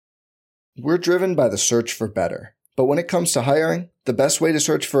We're driven by the search for better. But when it comes to hiring, the best way to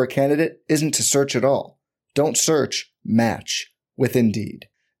search for a candidate isn't to search at all. Don't search, match with Indeed.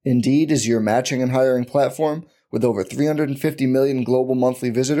 Indeed is your matching and hiring platform with over 350 million global monthly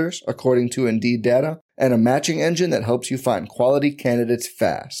visitors, according to Indeed data, and a matching engine that helps you find quality candidates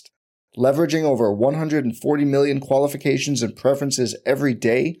fast. Leveraging over 140 million qualifications and preferences every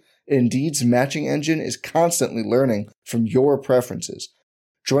day, Indeed's matching engine is constantly learning from your preferences.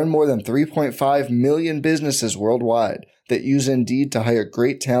 Join more than 3.5 million businesses worldwide that use Indeed to hire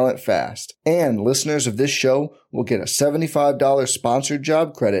great talent fast. And listeners of this show will get a $75 sponsored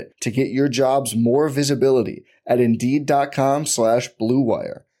job credit to get your jobs more visibility at Indeed.com/Blue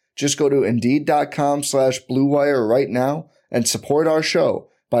Wire. Just go to Indeed.com/Blue Wire right now and support our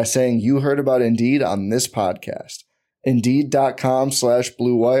show by saying you heard about Indeed on this podcast.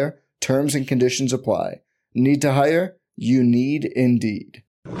 Indeed.com/Blue Wire. Terms and conditions apply. Need to hire? You need Indeed.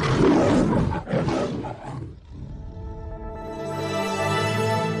 Blue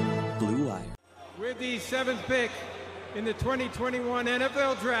Wire. With the 7th pick in the 2021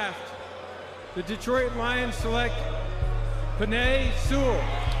 NFL Draft, the Detroit Lions select Penei Sewell,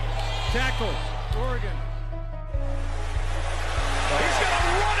 tackle, Oregon. He's going to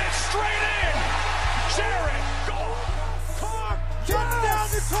run it straight in. Jared, goal. Carr, touchdown,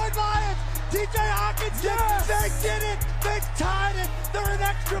 Detroit Lions. TJ Hawkins, they did it. They tied it. They're an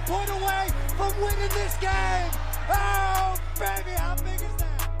extra point away from winning this game. Oh, baby, how big is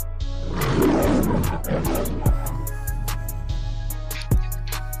that?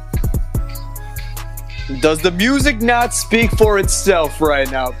 Does the music not speak for itself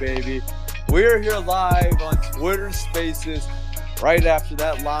right now, baby? We're here live on Twitter Spaces right after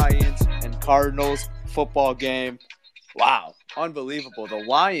that Lions and Cardinals football game. Wow, unbelievable. The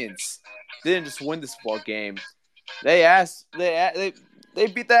Lions didn't just win this football game. They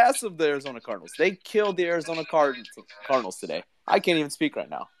beat the ass of the Arizona Cardinals. They killed the Arizona Cardinals today. I can't even speak right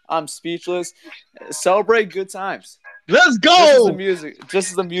now. I'm speechless. Celebrate good times. Let's go.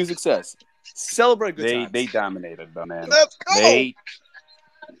 Just as the music says. Celebrate good times. They dominated them, man. Let's go.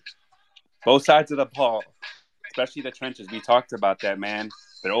 Both sides of the ball, especially the trenches. We talked about that, man.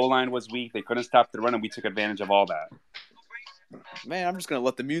 Their O-line was weak. They couldn't stop the run, and we took advantage of all that. Man, I'm just going to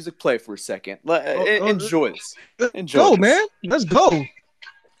let the music play for a second. Enjoy this. Enjoy this. Man. Let's go.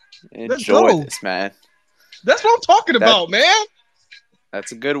 Enjoy this, man. That's what I'm talking about, man.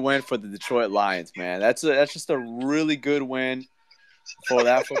 That's a good win for the Detroit Lions, man. That's just a really good win for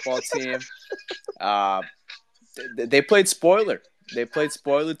that football team. They played spoiler. They played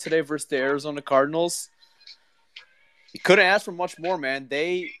spoiler today versus the Arizona Cardinals. You couldn't ask for much more, man.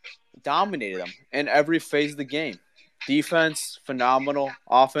 They dominated them in every phase of the game. Defense, phenomenal.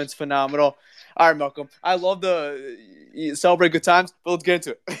 Offense, phenomenal. All right, Malcolm. I love the celebrate good times, but let's get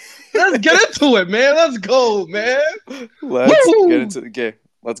into it. Let's get into it, man. Let's go, man. Let's get into the game.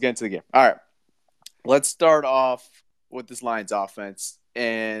 All right. Let's start off with this Lions offense.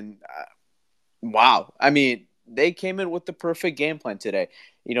 And, wow. I mean, they came in with the perfect game plan today.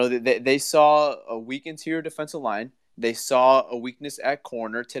 You know, they saw a weak interior defensive line. They saw a weakness at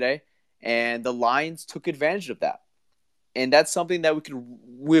corner today. And the Lions took advantage of that. And that's something that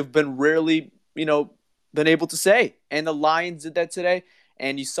we've been rarely, been able to say. And the Lions did that today.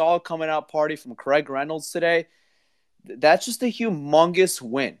 And you saw a coming out party from Craig Reynolds today. That's just a humongous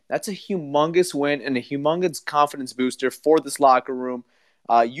win. That's a humongous win and a humongous confidence booster for this locker room.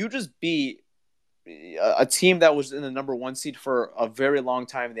 You just beat a team that was in the number 1 seed for a very long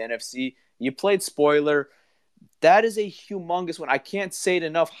time in the NFC. You played spoiler. That is a humongous win. I can't say it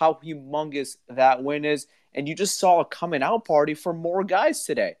enough how humongous that win is. And you just saw a coming out party for more guys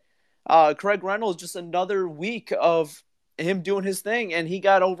today. Craig Reynolds, just another week of him doing his thing, and he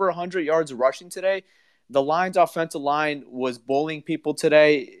got over 100 yards rushing today. The Lions' offensive line was bullying people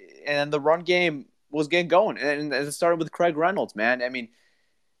today, and the run game was getting going. And it started with Craig Reynolds, man. I mean,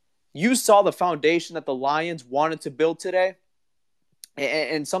 you saw the foundation that the Lions wanted to build today,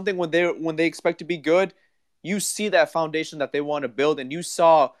 and something when they expect to be good, you see that foundation that they want to build, and you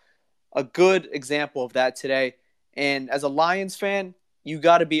saw a good example of that today. And as a Lions fan, you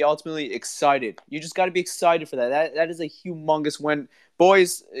got to be ultimately excited. You just got to be excited for that. That is a humongous win.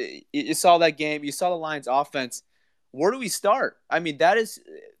 Boys, you saw that game. You saw the Lions offense. Where do we start? I mean,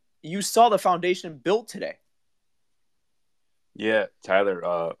 you saw the foundation built today. Yeah,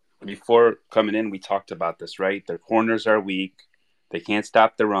 Tyler, before coming in, we talked about this, right? Their corners are weak. They can't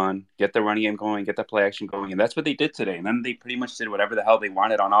stop the run, get the running game going, get the play action going. And that's what they did today. And then they pretty much did whatever the hell they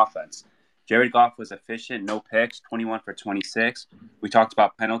wanted on offense. Jared Goff was efficient, no picks, 21 for 26. We talked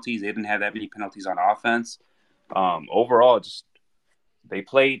about penalties. They didn't have that many penalties on offense. Overall, just they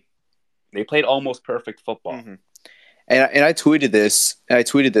played They played almost perfect football. Mm-hmm. And I tweeted this.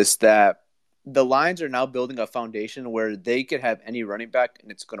 That the Lions are now building a foundation where they could have any running back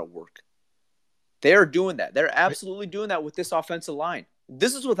and it's going to work. They're doing that. They're absolutely doing that with this offensive line.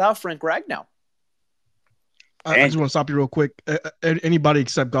 This is without Frank Ragnow. I just want to stop you real quick. Anybody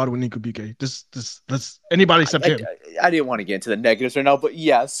except Godwin Nikubike. Let's anybody except him. I didn't want to get into the negatives right now, but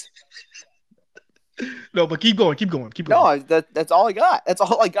yes. No, but keep going. No, that's all I got. That's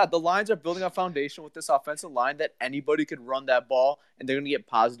all I got. The Lions are building a foundation with this offensive line that anybody could run that ball and they're going to get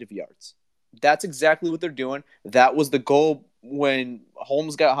positive yards. That's exactly what they're doing. That was the goal when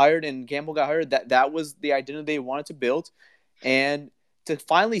Holmes got hired and Campbell got hired. That was the identity they wanted to build. And to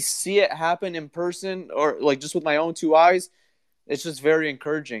finally see it happen in person or like just with my own two eyes, it's just very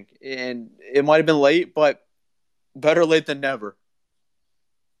encouraging. And it might have been late, but better late than never.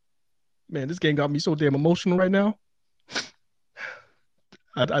 Man, this game got me so damn emotional right now.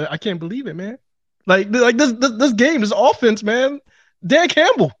 I can't believe it, man. Like this game, this offense, man. Dan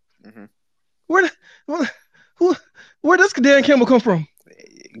Campbell. Mm-hmm. Where does Dan Campbell come from?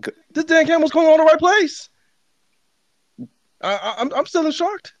 This Dan Campbell's going on the right place. I'm still in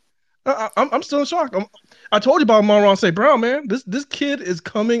shock. I'm still in shock. I told you about Monron St. Brown, man. This kid is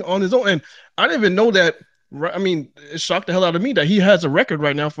coming on his own, and I didn't even know that. I mean, it shocked the hell out of me that he has a record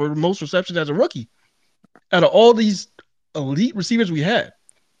right now for most receptions as a rookie. Out of all these elite receivers we had,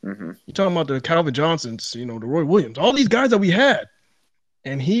 you're talking about the Calvin Johnsons, the Roy Williams, all these guys that we had,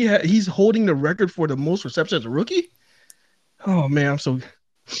 and he's holding the record for the most receptions as a rookie. Oh man, I'm so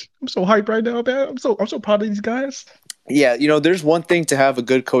hyped right now, man. I'm so proud of these guys. Yeah, there's one thing to have a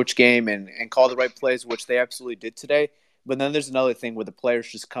good coach game and call the right plays, which they absolutely did today. But then there's another thing where the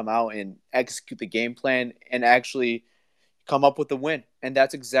players just come out and execute the game plan and actually come up with the win. And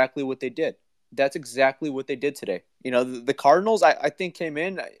that's exactly what they did. That's exactly what they did today. The Cardinals, I think, came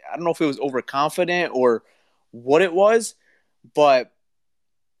in. I don't know if it was overconfident or what it was, but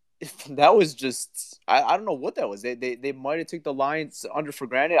that was just I don't know what that was. They might have took the Lions under for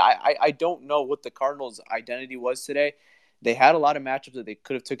granted. I don't know what the Cardinals' identity was today. They had a lot of matchups that they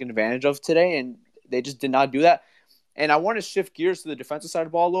could have taken advantage of today, and they just did not do that. And I want to shift gears to the defensive side of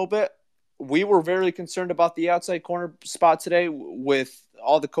the ball a little bit. We were very concerned about the outside corner spot today with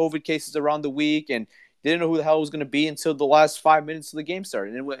all the COVID cases around the week and didn't know who the hell it was going to be until the last 5 minutes of the game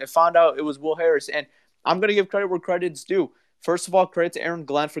started. And I found out it was Will Harris. And I'm going to give credit where credit's due. First of all, credit to Aaron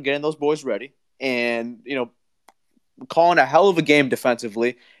Glenn for getting those boys ready and, calling a hell of a game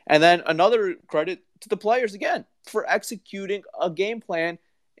defensively. And then another credit to the players again for executing a game plan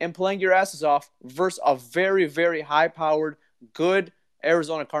and playing your asses off versus a very, very high-powered, good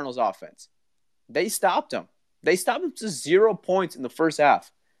Arizona Cardinals offense. They stopped them. They stopped them to 0 points in the first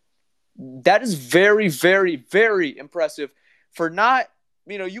half. That is very, very, very impressive for not,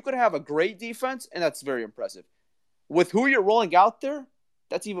 you could have a great defense, and that's very impressive. With who you're rolling out there,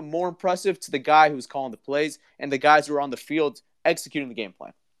 that's even more impressive to the guy who's calling the plays and the guys who are on the field executing the game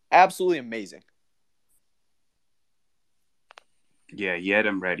plan. Absolutely amazing. Yeah, he had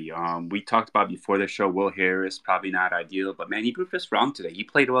him ready. We talked about before the show, Will Harris, probably not ideal, but man, he proved us wrong today. He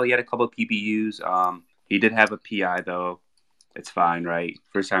played well. He had a couple of PBUs. He did have a PI though. It's fine, right?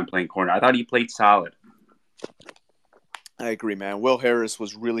 First time playing corner. I thought he played solid. I agree, man. Will Harris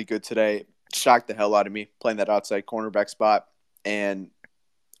was really good today. Shocked the hell out of me playing that outside cornerback spot. And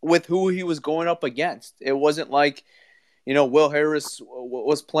with who he was going up against, it wasn't like, Will Harris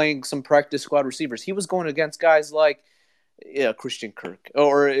was playing some practice squad receivers. He was going against guys like Christian Kirk,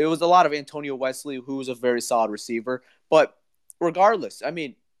 or it was a lot of Antonio Wesley, who was a very solid receiver. But regardless, I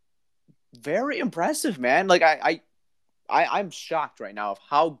mean, very impressive, man. Like I'm shocked right now of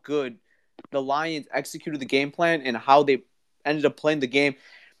how good the Lions executed the game plan and how they ended up playing the game.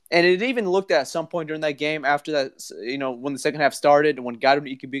 And it even looked at some point during that game after that, when the second half started, when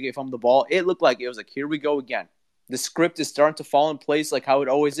Godwin Ikebike fumbled the ball, it looked like it was like, here we go again. The script is starting to fall in place like how it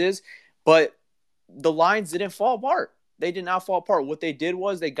always is. But the Lions didn't fall apart. They did not fall apart. What they did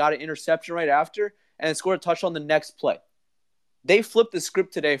was they got an interception right after and scored a touchdown the next play. They flipped the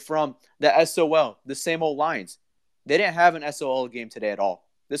script today from the SOL, the same old Lions. They didn't have an SOL game today at all.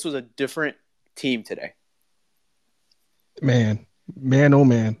 This was a different team today. Man, oh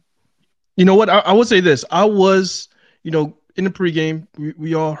man. You know what? I would say this. I was, in the pregame,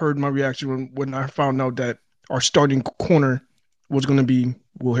 we all heard my reaction when I found out that our starting corner was going to be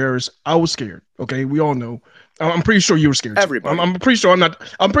Will Harris. I was scared. Okay, we all know. I'm pretty sure you were scared. Everybody. I'm pretty sure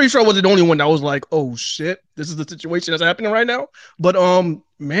I'm pretty sure I wasn't the only one that was like, oh shit, this is the situation that's happening right now. But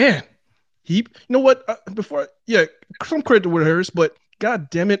man, you know what? Some credit to Will Harris, but god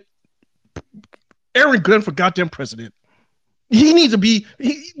damn it, Aaron Glenn for goddamn president. he needs to be.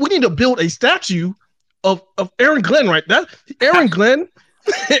 We need to build a statue of Aaron Glenn, right? That Aaron Glenn,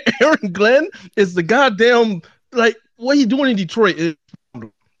 Aaron Glenn is the goddamn like what he's doing in Detroit is.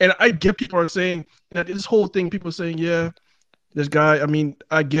 And I get people are saying that this whole thing. People are saying, yeah, this guy. I mean,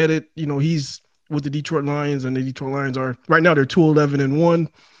 I get it. You know, he's with the Detroit Lions, and the Detroit Lions are right now they're 2-11-1.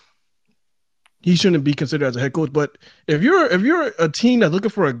 He shouldn't be considered as a head coach. But if you're a team that's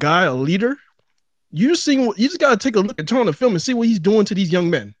looking for a guy, a leader, you just got to take a look at turn on the film and see what he's doing to these young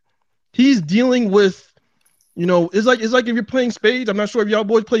men. He's dealing with, you know, it's like if you're playing spades. I'm not sure if y'all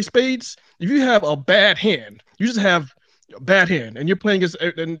boys play spades. If you have a bad hand, you just have a bad hand, and you're playing against,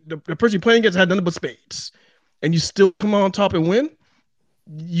 and the person you're playing against had nothing but spades, and you still come on top and win.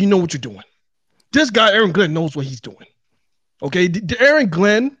 You know what you're doing. This guy, Aaron Glenn, knows what he's doing. Okay, Aaron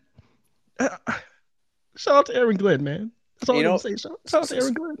Glenn. Shout out to Aaron Glenn, man. That's all I'm going to say. Shout out to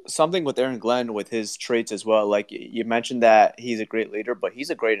Aaron Glenn. Something with Aaron Glenn with his traits as well. Like you mentioned that he's a great leader, but he's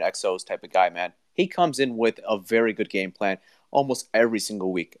a great XOs type of guy, man. He comes in with a very good game plan almost every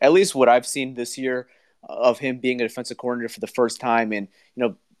single week. At least what I've seen this year of him being a defensive coordinator for the first time and, you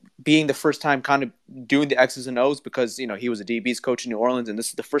know, being the first time kind of doing the X's and O's because, you know, he was a DB's coach in New Orleans and this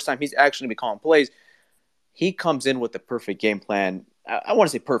is the first time he's actually going to be calling plays. He comes in with the perfect game plan. I want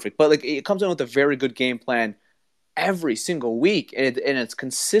to say perfect, but like it comes in with a very good game plan every single week, and it's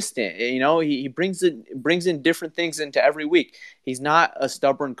consistent. You know, he brings in different things into every week. He's not a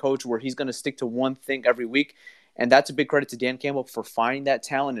stubborn coach where he's going to stick to one thing every week, and that's a big credit to Dan Campbell for finding that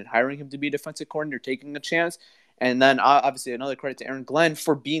talent and hiring him to be a defensive coordinator, taking a chance. And then obviously another credit to Aaron Glenn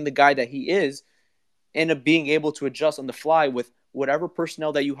for being the guy that he is and being able to adjust on the fly with whatever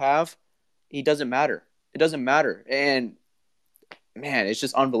personnel that you have. It doesn't matter. And man, it's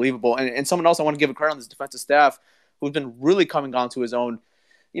just unbelievable. And someone else I want to give a credit on this defensive staff who's been really coming onto his own,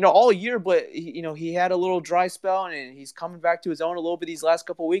 you know, all year. But, you know, he had a little dry spell and he's coming back to his own a little bit these last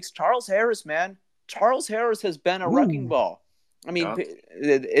couple of weeks. Charles Harris, man. Charles Harris has been a wrecking ball. I mean,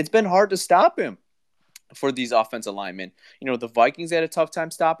 it's been hard to stop him for these offensive linemen. You know, the Vikings had a tough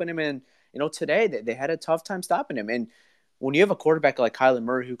time stopping him. And, you know, today they had a tough time stopping him. And when you have a quarterback like Kyler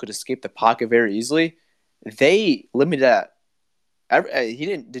Murray who could escape the pocket very easily, they limited that.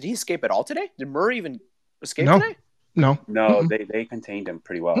 Did he escape at all today? Did Murray even escape today? No. They contained him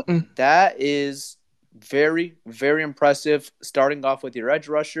pretty well. That is very, very impressive. Starting off with your edge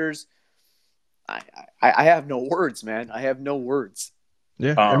rushers, I have no words, man. I have no words.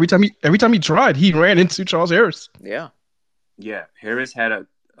 Yeah. Every time he tried, he ran into Charles Harris. Yeah. Harris had a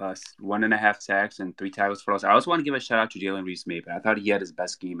 1.5 sacks and 3 tackles for loss. I also want to give a shout out to Jalen Reese-Maybin. I thought he had his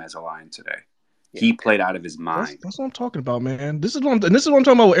best game as a Lion today. Yeah. He played out of his mind. That's what I'm talking about, man. This is what I'm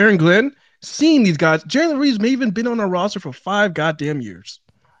talking about with Aaron Glenn. Seeing these guys, Jalen Reeves-Maybin been on our roster for 5 goddamn years.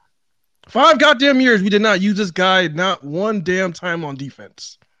 5 goddamn years we did not use this guy not one damn time on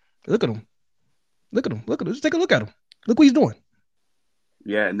defense. Look at him. Just take a look at him. Look what he's doing.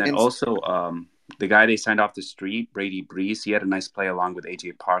 Yeah, and then also the guy they signed off the street, Brady Breeze, he had a nice play along with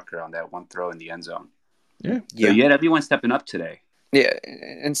A.J. Parker on that one throw in the end zone. Yeah. So you had everyone stepping up today. Yeah,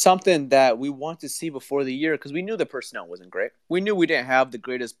 and something that we want to see before the year, because we knew the personnel wasn't great. We knew we didn't have the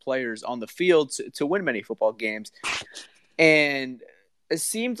greatest players on the field to win many football games. And it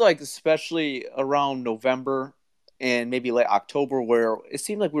seemed like, especially around November and maybe late October, where it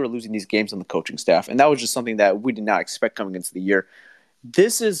seemed like we were losing these games on the coaching staff. And that was just something that we did not expect coming into the year.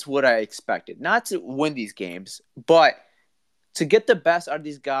 This is what I expected. Not to win these games, but to get the best out of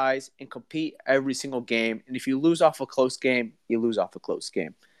these guys and compete every single game. And if you lose off a close game, you lose off a close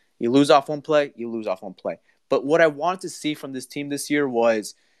game. You lose off one play, you lose off one play. But what I wanted to see from this team this year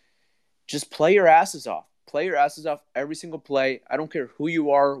was just play your asses off. Play your asses off every single play. I don't care who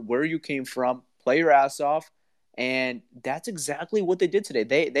you are, where you came from. Play your ass off. And that's exactly what they did today.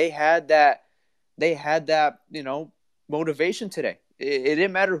 They had that, you know, motivation today. It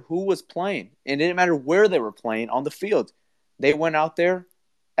didn't matter who was playing. And it didn't matter where they were playing on the field. They went out there,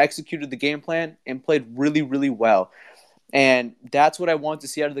 executed the game plan, and played really, really well. And that's what I want to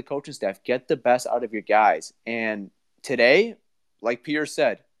see out of the coaching staff. Get the best out of your guys. And today, like Pierre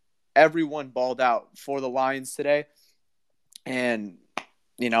said, everyone balled out for the Lions today. And,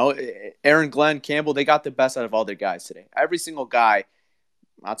 you know, Aaron Glenn, Campbell, they got the best out of all their guys today. Every single guy,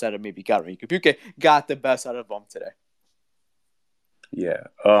 outside of maybe Got the best out of them today. Yeah.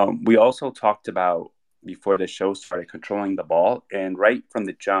 We also talked about, before the show started, controlling the ball. And right from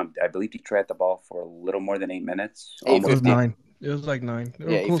the jump, I believe Detroit had the ball for a little more than 8 minutes. It was 9. It was like 9.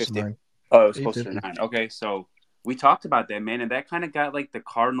 Yeah, close to 9. Oh, it was closer to 9. Okay, so we talked about that, man. And that kind of got like the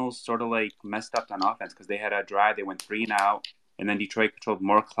Cardinals sort of like messed up on offense because they had a drive. They went 3 and out. and then Detroit controlled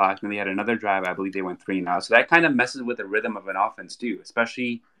more clock, and they had another drive. I believe they went 3-and-out. So that kind of messes with the rhythm of an offense too,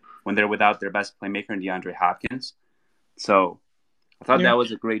 especially when they're without their best playmaker in DeAndre Hopkins. So I thought that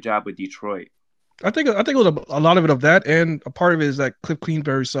was a great job with Detroit. I think it was a lot of it of that, and a part of it is that Cliff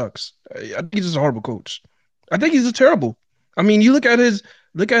Kingsbury sucks. I think he's just a horrible coach. I think he's just terrible. I mean, you look at his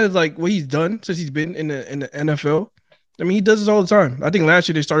like what he's done since he's been in the NFL. I mean, he does this all the time. I think last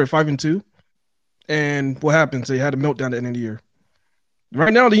year they started 5-2, and what happens? They had a meltdown at the end of the year.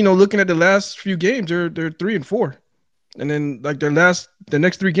 Right now, looking at the last few games, they're 3-4, and then like the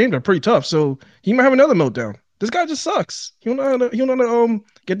next 3 games are pretty tough. So he might have another meltdown. This guy just sucks. He don't know how to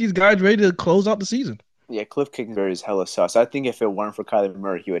get these guys ready to close out the season. Yeah, Cliff Kingsbury is hella sus. I think if it weren't for Kyler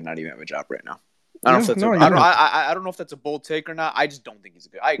Murray, he would not even have a job right now. I don't know if that's a bold take or not. I just don't think he's a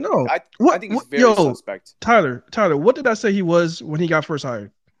good. I think he's very suspect. Tyler, what did I say he was when he got first hired?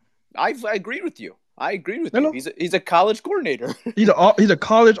 I agreed with you. He's a college coordinator. He's a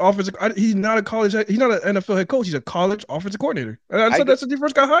college offensive. He's not an NFL head coach. He's a college offensive coordinator. And I said that's when he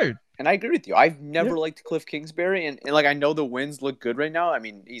first got hired. And I agree with you. I've never liked Cliff Kingsbury, and like I know the wins look good right now. I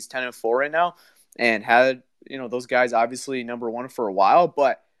mean, he's 10-4 right now, and had those guys obviously number one for a while.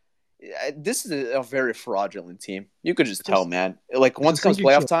 But this is a very fraudulent team. You could just tell, man. Like once it comes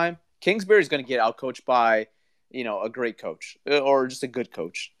playoff time, Kingsbury's going to get outcoached by a great coach or just a good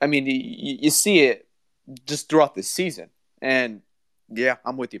coach. I mean, you see it just throughout the season. And yeah,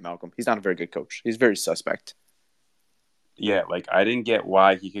 I'm with you, Malcolm. He's not a very good coach. He's very suspect. Yeah, like I didn't get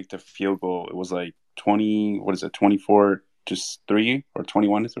why he kicked a field goal. It was like 24-3 or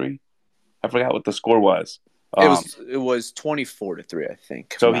 21-3. I forgot what the score was. It was 24-3, I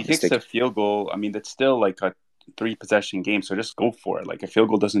think. So he kicks a field goal. I mean, that's still like a 3-possession game. So just go for it. Like a field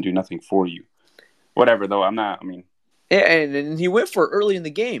goal doesn't do nothing for you. Whatever, though. And he went for it early in the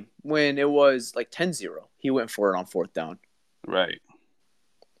game when it was like 10-0. He went for it on 4th down. Right.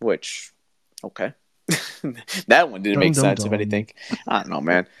 Which, okay. That one didn't make sense, if anything. I don't know,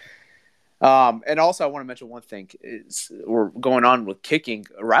 man. And also, I want to mention one thing. We're going on with kicking.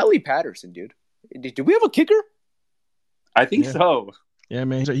 Riley Patterson, dude. Do we have a kicker? I think so. Yeah,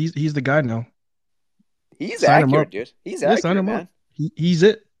 man. He's the guy now. He's accurate, dude. He's accurate, man. He's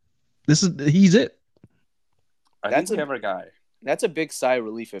it. He's it. That's a guy. That's a big sigh of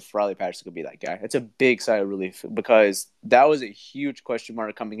relief if Riley Patterson could be that guy. It's a big sigh of relief because that was a huge question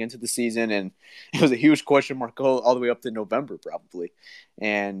mark coming into the season, and it was a huge question mark all the way up to November probably.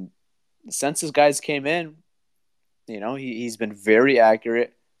 And since his guys came in, he's been very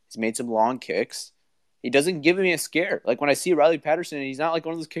accurate. He's made some long kicks. He doesn't give me a scare. Like when I see Riley Patterson, he's not like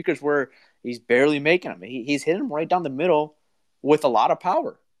one of those kickers where he's barely making them. He's hitting them right down the middle with a lot of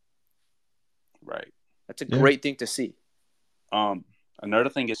power. Right. That's a great thing to see. Another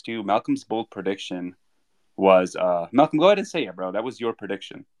thing is too, Malcolm's bold prediction was Malcolm, go ahead and say it, bro. That was your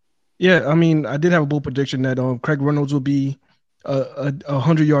prediction. Yeah, I mean, I did have a bold prediction that Craig Reynolds will be a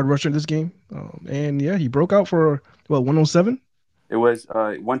 100-yard rusher in this game. And yeah, he broke out for 107? It was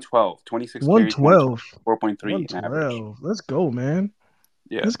 112, 26 112. 4.3 average. Let's go, man.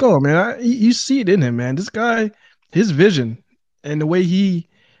 Yeah. Let's go, man. You see it in him, man. This guy, his vision and the way he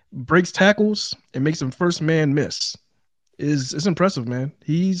breaks tackles and makes them first man miss is impressive, man.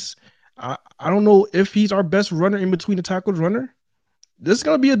 I don't know if he's our best runner in between the tackles runner. This is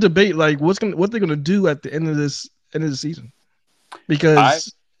gonna be a debate, like what they're gonna do at the end of the season,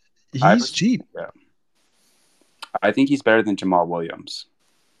 because he's cheap. Yeah. I think he's better than Jamal Williams.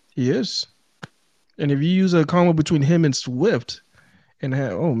 He is, and if you use a combo between him and Swift, and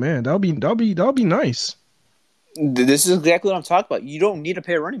that'll be nice. This is exactly what I'm talking about. You don't need to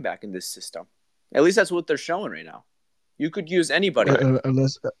pay a running back in this system. At least that's what they're showing right now. You could use anybody.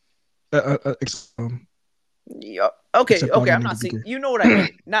 Unless, yeah. Okay. I'm not saying. You know what I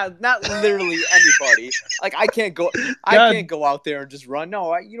mean. Not literally anybody. Like I can't go out there and just run.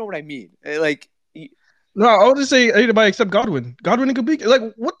 No, you know what I mean. Like. No, I'll just say anybody except Godwin. Godwin could be like,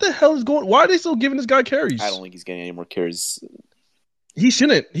 what the hell is going? Why are they still giving this guy carries? I don't think he's getting any more carries. He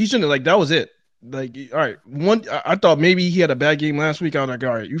shouldn't. Like that was it. Like, all right, I thought maybe he had a bad game last week. I was like,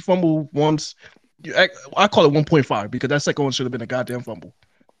 all right, you fumbled once. I call it 1.5 because that second one should have been a goddamn fumble.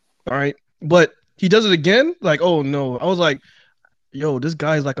 All right, but he does it again. Like, oh no, I was like, yo, this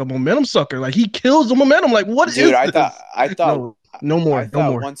guy's like a momentum sucker. Like he kills the momentum. Like what Dude, is this? I thought no more.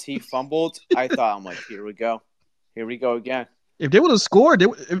 Once he fumbled, I'm like, here we go again. If they would have scored, it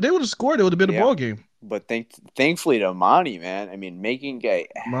would have been a ball game. But thankfully to Monty, man. I mean, making a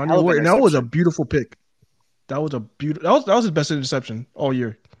that was a beautiful pick. That was his best interception all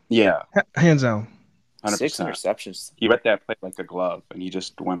year. Yeah, hands down. 100%. 6 interceptions. He read that play like a glove, and he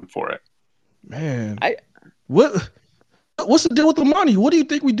just went for it. Man, What's the deal with Amani? What do you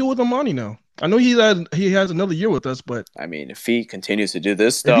think we do with Amani now? I know he has another year with us, but I mean, if he continues to do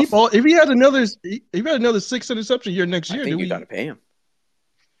this if he stuff, had another 6 interception year next year, I think you got to pay him.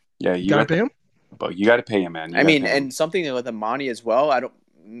 Yeah, you gotta pay him. But you got to pay him, man. I mean, and something with Amani as well.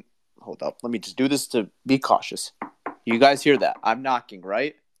 Hold up. Let me just do this to be cautious. You guys hear that? I'm knocking,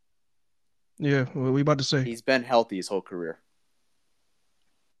 right? Yeah, what are we about to say? He's been healthy his whole career.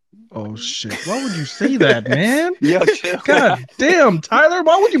 Oh shit! Why would you say that, man? Yo, chill. God damn, Tyler!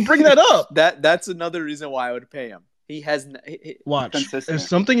 Why would you bring that up? That's another reason why I would pay him. He has watch. Consistent. If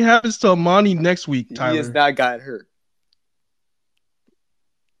something happens to Amani next week, Tyler, he has not gotten hurt.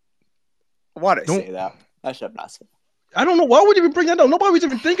 Why did I say that? I should have not said. I don't know. Why would you even bring that up? Nobody was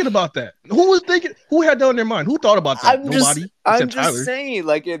even thinking about that. Who was thinking? Who had that on their mind? Who thought about that? Nobody. I'm just Tyler. saying,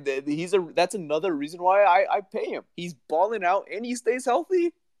 like, that's another reason why I pay him. He's balling out and he stays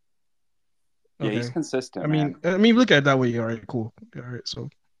healthy. Yeah, Okay. he's consistent. I mean, look at it that way. All right, cool. All right,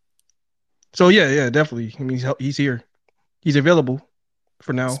 so yeah, definitely. I mean, he's here. He's available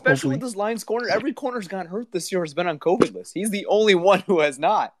for now. Especially hopefully. with this Lions corner, every corner's gotten hurt this year. Has been on COVID list. He's the only one who has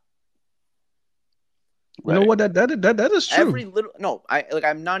not. You know what? That is true.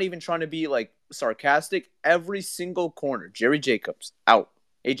 I'm not even trying to be like sarcastic. Every single corner, Jerry Jacobs out,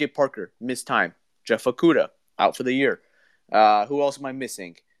 AJ Parker missed time, Jeff Okuda out for the year. Who else am I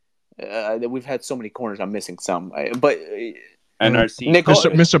missing? We've had so many corners. I'm missing some, but NRC,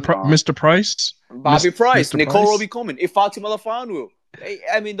 Mr. Price, Bobby Price, Mr. Nicole Price. Roby Coleman, Ifeatu Melifonwu.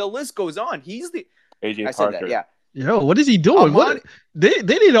 I mean, the list goes on. He's the AJ I Parker. said that, yeah. Yo, what is he doing? They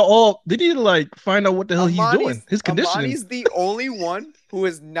need to like find out what the hell he's doing. His conditioning. Amani's the only one who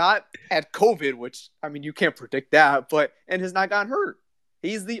has not had COVID, which I mean you can't predict that, and has not gotten hurt.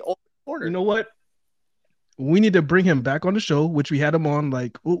 He's the only corner. You know what? We need to bring him back on the show, which we had him on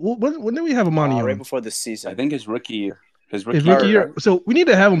like when did we have Amani on? Right before the season. I think his rookie year. His rookie year. So we need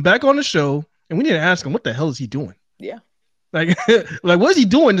to have him back on the show, and we need to ask him what the hell is he doing? Yeah. Like what is he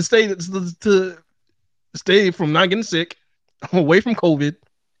doing to stay from not getting sick, away from COVID,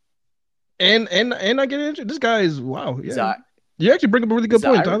 and not getting injured? This guy is wow. Yeah, you actually bring up a really good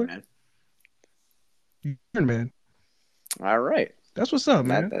point, Tyler. Man. All right, that's what's up,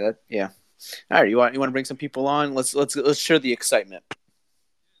 man. Yeah. All right, you want to bring some people on? Let's share the excitement.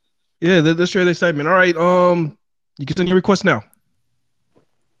 Yeah, let's share the excitement. All right, you can send your request now.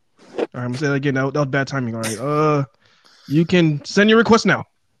 All right, I'm gonna say that again. That was bad timing. All right, you can send your request now.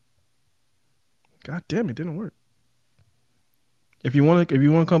 God damn, it didn't work. If you want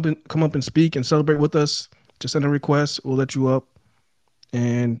to come up and speak and celebrate with us, just send a request. We'll let you up.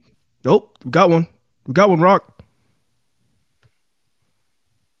 And nope, we got one. Rock.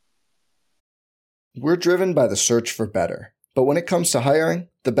 We're driven by the search for better. But when it comes to hiring,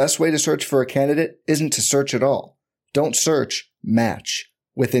 the best way to search for a candidate isn't to search at all. Don't search, match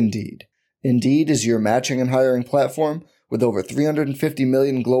with Indeed. Indeed is your matching and hiring platform with over 350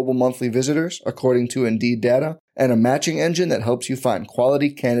 million global monthly visitors, according to Indeed data, and a matching engine that helps you find quality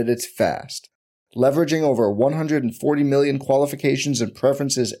candidates fast. Leveraging over 140 million qualifications and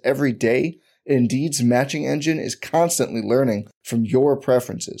preferences every day, Indeed's matching engine is constantly learning from your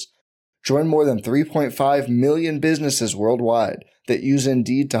preferences. Join more than 3.5 million businesses worldwide that use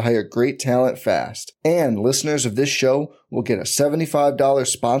Indeed to hire great talent fast. And listeners of this show will get a $75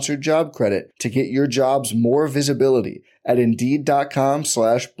 sponsored job credit to get your jobs more visibility at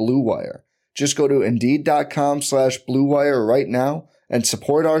Indeed.com/Blue Wire. Just go to Indeed.com/Blue Wire right now and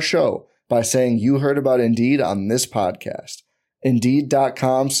support our show by saying you heard about Indeed on this podcast.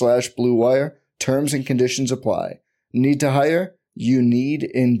 Indeed.com/Blue Wire. Terms and conditions apply. Need to hire? You need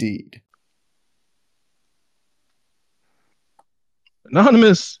Indeed.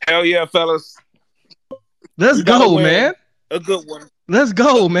 Anonymous. Hell yeah, fellas. Let's go, man. A good one. Let's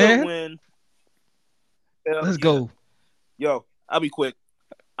go, man. Win. Let's go. Yo, I'll be quick.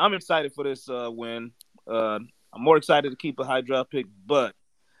 I'm excited for this win. I'm more excited to keep a high draft pick, but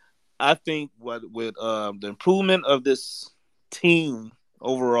I think with the improvement of this team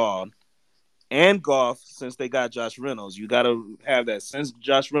overall and Goff, since they got Josh Reynolds, you got to have that. Since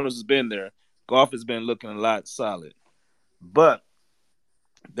Josh Reynolds has been there, Goff has been looking a lot solid. But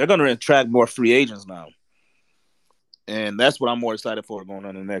they're going to attract more free agents now. And that's what I'm more excited for going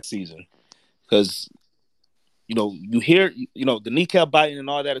on in the next season. Because, you hear, the kneecap biting and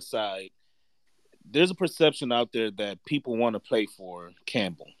all that aside, there's a perception out there that people want to play for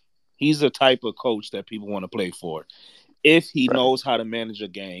Campbell. He's the type of coach that people want to play for. If he knows how to manage a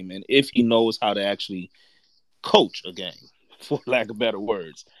game and if he knows how to actually coach a game, for lack of better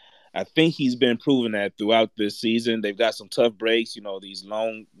words. I think he's been proving that throughout this season. They've got some tough breaks, these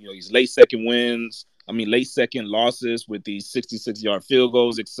long, these late second wins. late second losses with these 66-yard field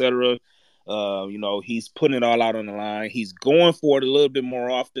goals, etc. He's putting it all out on the line. He's going for it a little bit more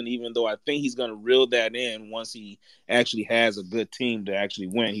often, even though I think he's going to reel that in once he actually has a good team to actually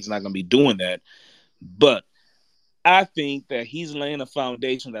win. He's not going to be doing that. But I think that he's laying a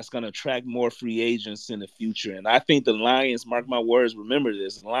foundation that's going to attract more free agents in the future. And I think the Lions, mark my words, remember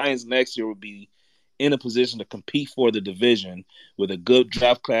this, the Lions next year will be in a position to compete for the division with a good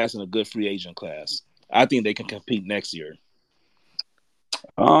draft class and a good free agent class. I think they can compete next year.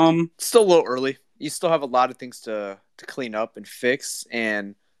 Still a little early. You still have a lot of things to clean up and fix.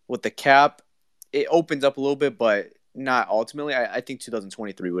 And with the cap, it opens up a little bit, but not ultimately. I think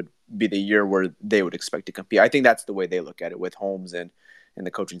 2023 would be the year where they would expect to compete. I think that's the way they look at it with Holmes and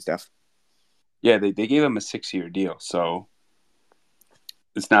the coaching staff. Yeah, they gave him a 6-year deal, so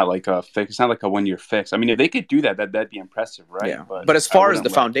it's not like a fix. It's not like a 1-year fix. I mean, if they could do that, that'd be impressive, right? Yeah. But as far as the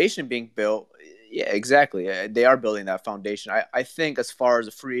foundation being built, yeah, exactly. They are building that foundation. I think as far as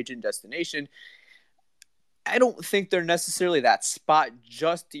a free agent destination, I don't think they're necessarily that spot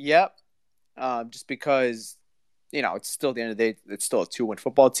just yet, just because it's still at the end of the day, it's still a 2-win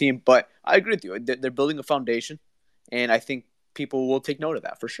football team. But I agree with you. They're building a foundation, and I think people will take note of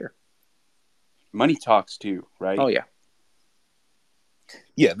that for sure. Money talks too, right? Oh, yeah.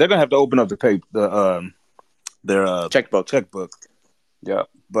 Yeah, they're going to have to open up their checkbook. Yeah.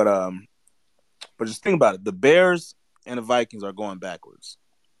 But just think about it. The Bears and the Vikings are going backwards.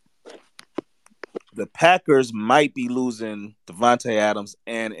 The Packers might be losing Devontae Adams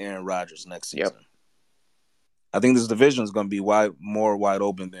and Aaron Rodgers next season. Yep. I think this division is going to be more wide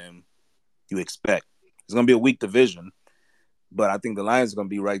open than you expect. It's going to be a weak division, but I think the Lions are going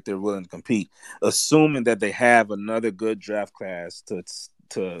to be right there willing to compete, assuming that they have another good draft class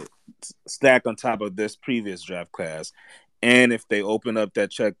to stack on top of this previous draft class. And if they open up that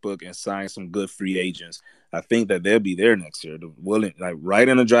checkbook and sign some good free agents, I think that they'll be there next year, right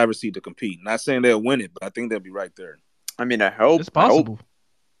in the driver's seat to compete. Not saying they'll win it, but I think they'll be right there. I mean, I hope. It's possible.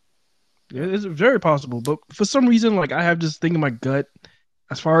 Yeah, it's very possible. But for some reason, I have this thing in my gut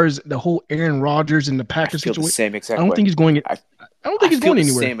as far as the whole Aaron Rodgers and the Packers situation. The same exact I don't think he's going. I don't think he's going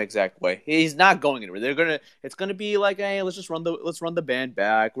anywhere. Same exact way. He's not going anywhere. It's gonna be like, hey, let's run the band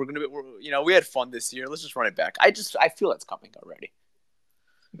back. We had fun this year. Let's just run it back. I feel that's coming already.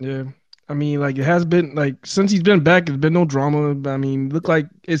 Yeah. I mean, it has been since he's been back, there's been no drama. I mean,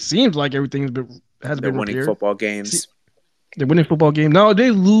 it seems like everything has been winning repaired. Football games. They're winning football game. Now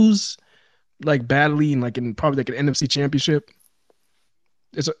they lose badly in an NFC championship.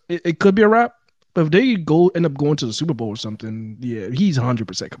 It could be a wrap. But if they end up going to the Super Bowl or something, yeah, he's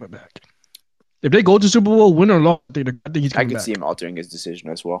 100% coming back. If they go to Super Bowl, win or lose, I think he's coming back. I can see him altering his decision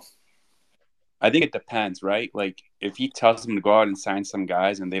as well. I think it depends, right? If he tells them to go out and sign some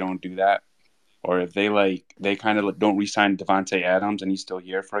guys and they don't do that, or if they kind of don't re-sign Devontae Adams and he's still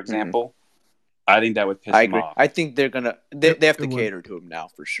here, for example, I think that would piss him off. I think they're gonna they have to cater to him now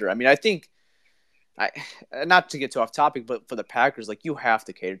for sure. I mean, I think not to get too off topic, but for the Packers, you have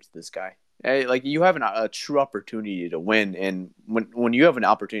to cater to this guy. You have a true opportunity to win, and when you have an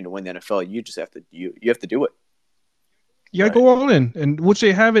opportunity to win the NFL, you just have to you have to do it. You gotta go all in, and which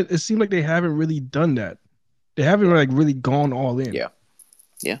they haven't. It seems like they haven't really done that. They haven't really gone all in. Yeah.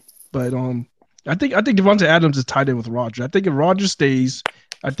 But I think Devontae Adams is tied in with Rodgers. I think if Rodgers stays,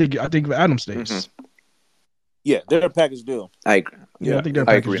 I think if Adams stays. Mm-hmm. Yeah, they're a package deal. I agree. Yeah, I think they're a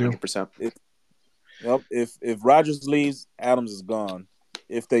package deal. 100%. If Rodgers leaves, Adams is gone.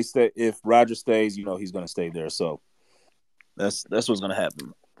 If Rodgers stays, he's going to stay there. So that's what's going to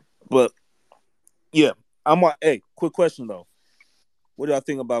happen. But yeah, hey, quick question though. What do y'all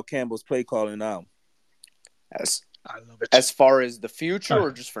think about Campbell's play calling now? I love it. As far as the future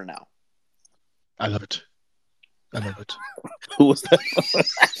or just for now? I love it. Who was that?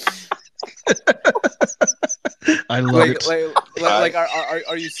 I love it.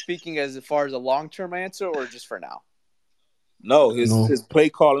 Are you speaking as far as a long-term answer or just for now? No, his play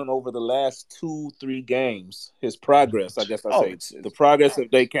calling over the last 2-3 games, his progress, I guess I say. The progress of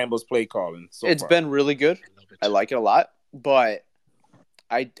Dave Campbell's play calling so far. Been really good. I like it a lot, but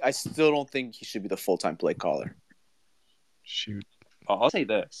I still don't think he should be the full-time play caller. Shoot. I'll say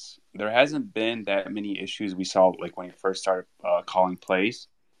this. There hasn't been that many issues we saw when he first started calling plays.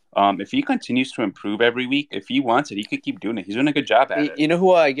 If he continues to improve every week, if he wants it, he could keep doing it. He's doing a good job at it. You know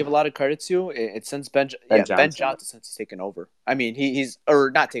who I give a lot of credit to? It's since Ben Johnson since he's taken over. I mean, he's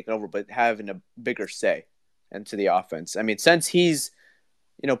not taken over, but having a bigger say into the offense. I mean, since he's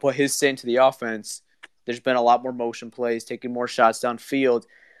put his say into the offense, there's been a lot more motion plays, taking more shots downfield.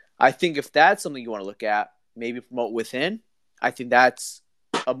 I think if that's something you want to look at, maybe promote within. I think that's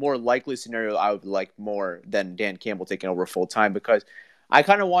a more likely scenario I would like more than Dan Campbell taking over full time, because I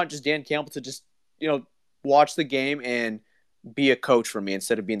kind of want just Dan Campbell to just, watch the game and be a coach for me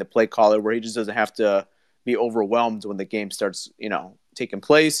instead of being the play caller, where he just doesn't have to be overwhelmed when the game starts, taking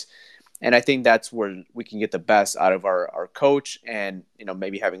place. And I think that's where we can get the best out of our coach, and,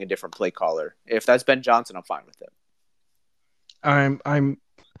 maybe having a different play caller. If that's Ben Johnson, I'm fine with it. I'm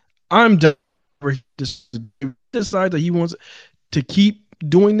decide that he wants to keep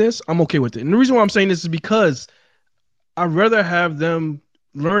doing this. I'm okay with it. And the reason why I'm saying this is because I'd rather have them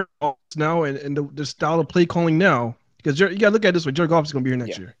learn now and the style of play calling now, because you got to look at it this way. Jared Goff is going to be here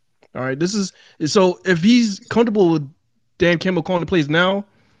next year. All right. So if he's comfortable with Dan Campbell calling the plays now,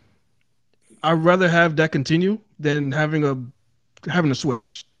 I'd rather have that continue than having a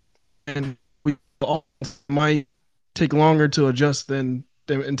switch. And we all might take longer to adjust than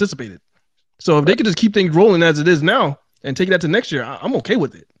anticipated. So if they could just keep things rolling as it is now and take that to next year, I'm okay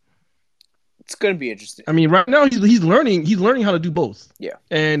with it. It's going to be interesting. I mean, right now he's learning how to do both. Yeah.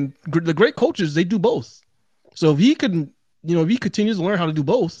 And the great coaches, they do both. So if he continues to learn how to do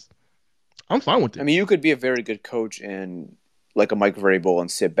both, I'm fine with it. I mean, you could be a very good coach and like a Mike Vrabel and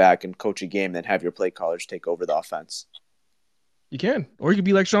sit back and coach a game, then have your play callers take over the offense. You can. Or you could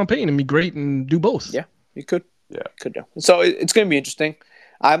be like Sean Payton and be great and do both. Yeah, you could. Yeah. Could do. So it's going to be interesting.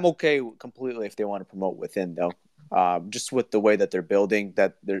 I'm okay completely if they want to promote within, though. Just with the way that they're building,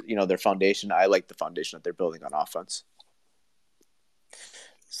 that their foundation. I like the foundation that they're building on offense.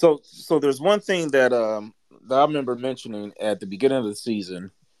 So there's one thing that I remember mentioning at the beginning of the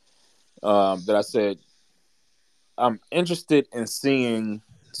season, that I said I'm interested in seeing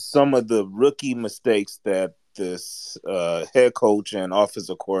some of the rookie mistakes that this head coach and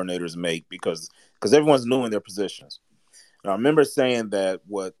offensive coordinators make, because everyone's new in their positions. And I remember saying that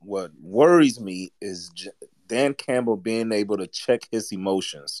what worries me is Dan Campbell being able to check his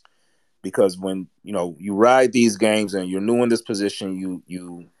emotions, because when you ride these games and you're new in this position,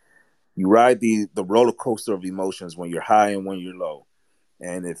 you ride the roller coaster of emotions when you're high and when you're low.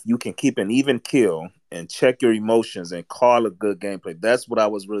 And if you can keep an even keel and check your emotions and call a good gameplay, that's what I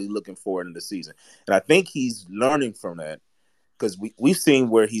was really looking for in the season. And I think he's learning from that, because we've seen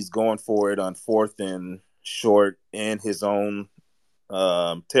where he's going for it on 4th and short in his own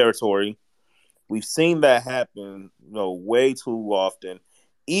territory. We've seen that happen, way too often.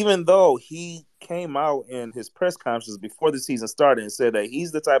 Even though he came out in his press conferences before the season started and said that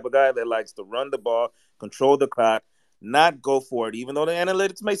he's the type of guy that likes to run the ball, control the clock, not go for it, even though the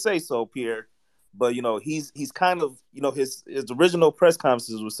analytics may say so, Pierre. But, he's kind of, his original press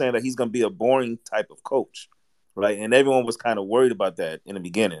conferences were saying that he's going to be a boring type of coach, right? And everyone was kind of worried about that in the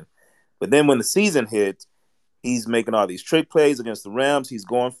beginning. But then when the season hit, he's making all these trick plays against the Rams. He's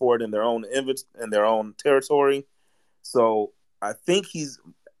going for it in their own territory. So I think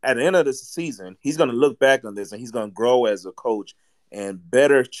at the end of this season, he's going to look back on this and he's going to grow as a coach and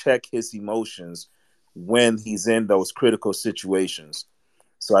better check his emotions when he's in those critical situations.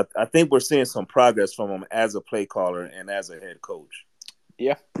 So I think we're seeing some progress from him as a play caller and as a head coach.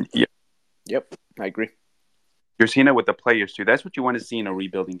 Yeah. Yeah. Yep. I agree. You're seeing it with the players too. That's what you want to see in a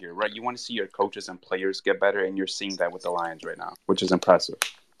rebuilding year, right? You want to see your coaches and players get better, and you're seeing that with the Lions right now, which is impressive.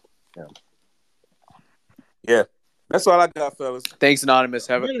 Yeah. That's all I got, fellas. Thanks, Anonymous.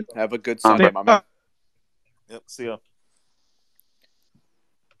 Have a good Sunday, my man. Yep. See ya.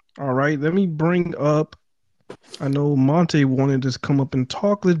 All right. Let me bring up. I know Monte wanted to come up and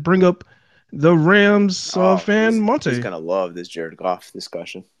talk. Let's bring up the Rams fan, Monte. He's gonna love this Jared Goff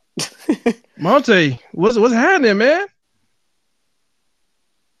discussion. Monte, what's happening, man?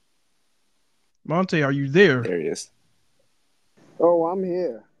 Monte, are you there? There he is. Oh, I'm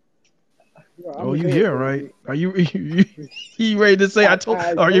here. You here, right? Are you ready to say I told?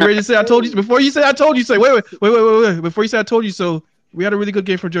 Are you ready to say I told you? Before you say I told you, say wait. Before you say I told you so, we had a really good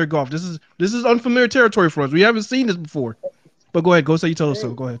game for Jared Goff. This is unfamiliar territory for us. We haven't seen this before. But go ahead, go say you told us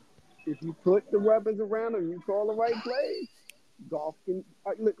so. Go ahead. If you put the weapons around him, you call the right plays. Goff can.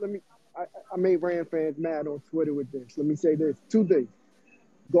 I made Ram fans mad on Twitter with this. Let me say this: 2 things.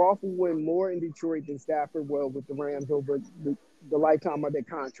 Goff will win more in Detroit than Stafford will with the Rams over the lifetime of their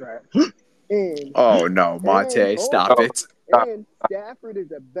contract. And oh no, Monte, stop it. And Stafford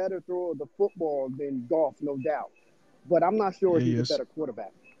is a better thrower of the football than Goff, no doubt. But I'm not sure he's a better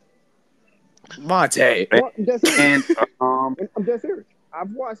quarterback. Monte. Well, I'm dead serious. I'm dead serious.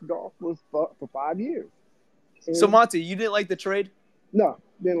 I've watched Goff for 5 years. And so Monte, you didn't like the trade? No,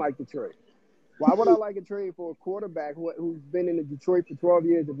 didn't like the trade. Why would I like a trade for a quarterback who's been in Detroit for 12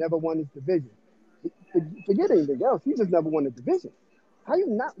 years and never won his division? Forget anything else. He just never won the division. How you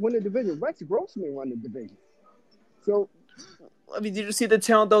not win the division? Rex Grossman won the division. So I mean, did you see the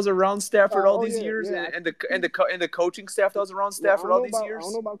talent that was around Stafford all these yeah, years, yeah. and the coaching staff that was around I Stafford don't all know these about years? I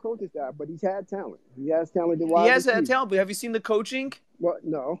don't know about coaching staff, but he's had talent. He has talented He wide has that receivers. talent, but have you seen the coaching? Well,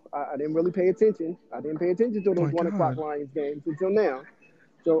 no, I didn't really pay attention. I didn't pay attention to those 1 o'clock Lions games until now.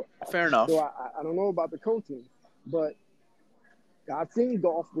 So Fair enough. So I don't know about the coaching, but I've seen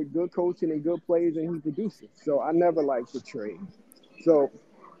Goff with good coaching and good plays, and he produces. So I never liked the trade. So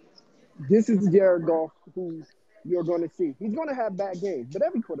this is Jared Goff who you're going to see. He's going to have bad games, but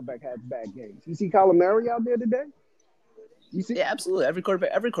every quarterback has bad games. You see Kyler Murray out there today? You see? Yeah, absolutely. Every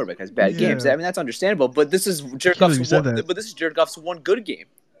quarterback has bad games. I mean, that's understandable. But this is Jared Goff's one good game.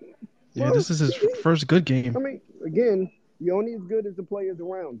 Yeah, this is his first good game. I mean, again, you're only as good as the players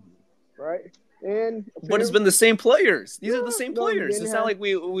around you, right? But it's been the same players. These are the same players. It's not like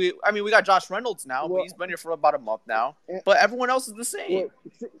we got Josh Reynolds now, but he's been here for about a month now. But everyone else is the same.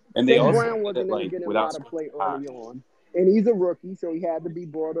 And they also Brown wasn't getting a lot of play early on, and he's a rookie, so he had to be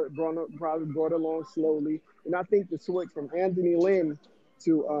brought along slowly. And I think the switch from Anthony Lynn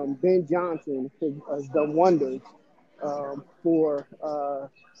to Ben Johnson has done wonders for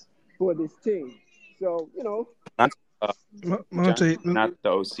this team. So Monte, not the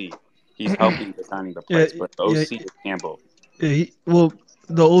OC. He's helping designing the plays, but the OC is Campbell. Yeah,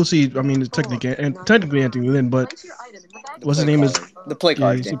 the OC. I mean, it's technically Anthony Lynn, but what's his name is the play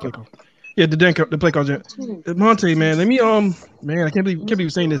card. Yeah, the play card. Monte, man, let me man, I can't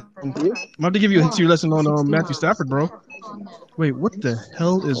believe saying this. I'm about to give you a history lesson on Matthew Stafford, bro. Wait, what the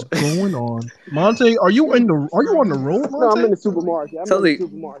hell is going on, Monte? Are you on the road, Monte? No, I'm in the supermarket. But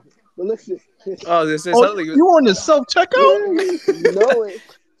listen. You on the self checkout? You know it.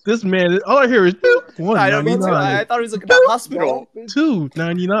 This man, all I hear is $1.99. I thought he was looking at the hospital.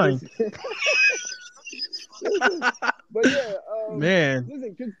 $2.99. But yeah, man.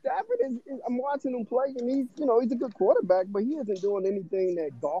 Listen, because Stafford I'm watching him play, and he's a good quarterback, but he isn't doing anything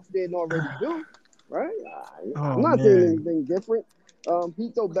that Goff didn't already do, right? I'm not saying anything different. He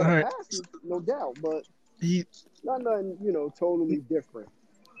throw better passes, no doubt, but not nothing, totally different.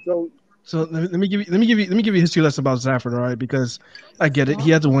 So let me give you a history lesson about Stafford, all right? Because I get it, he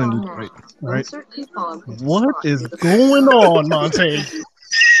has to win in Detroit, right? What is going on, Monte?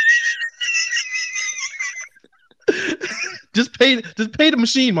 just pay the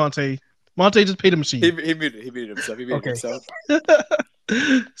machine, Monte. Monte, just pay the machine. He muted himself.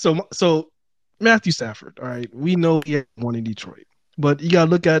 So Matthew Stafford, all right. We know he had won in Detroit, but you gotta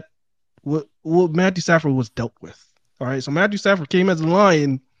look at what Matthew Stafford was dealt with. All right. So Matthew Stafford came as a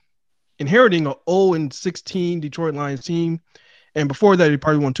Lion, inheriting a 0-16 Detroit Lions team, and before that, he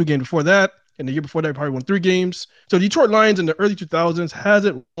probably won 2 games before that, and the year before that, he probably won 3 games. So Detroit Lions in the early 2000s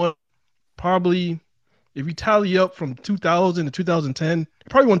hasn't won probably, if you tally up from 2000 to 2010,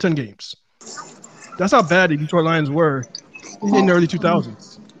 probably won 10 games. That's how bad the Detroit Lions were in the early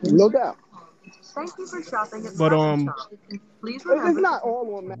 2000s. No doubt. Thank you for shopping at But Please remember, it's not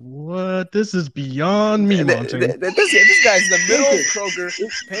all on that. What? This is beyond me, Monte. This guy's in the middle of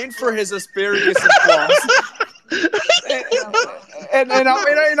Kroger, paying for his asparagus and plums. and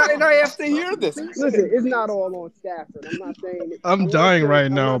I have to hear this. Listen, it's not all on Stafford. I'm not saying it. I'm dying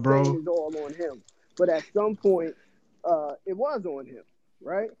right now, bro. It's all on him. But at some point, it was on him,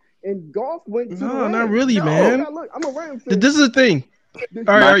 right? And Goff went to No, not really, man. Look, I'm a Rams fan. This is the thing.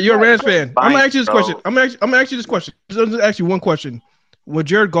 All right, you're a Rams fan. I'm gonna ask you this question. I'm gonna ask you this question. Just ask you one question. With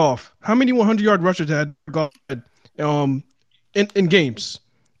Jared Goff, how many 100-yard rushers had Goff in games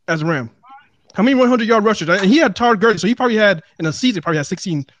as a Ram? How many 100-yard rushers? And he had Todd Gurley, so he probably had in a season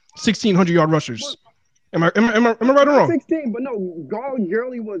 1,600-yard rushers. Am I right or wrong? 16, but no,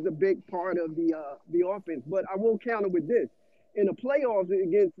 Gurley was a big part of the offense. But I will counter with this: in the playoffs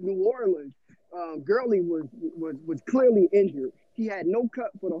against New Orleans, Gurley was clearly injured. He had no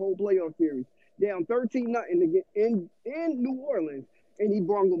cut for the whole playoff series, down 13-0 in New Orleans, and he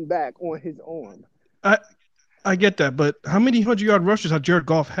brought them back on his arm. I get that, but how many 100-yard rushes had Jared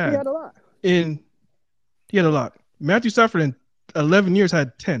Goff had? He had a lot. He had a lot. Matthew Stafford in 11 years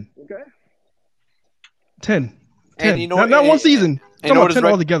had 10. Okay. 10. And you know, not one season. And 10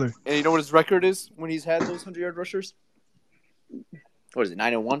 altogether. And you know what his record is when he's had those 100-yard rushers? What is it?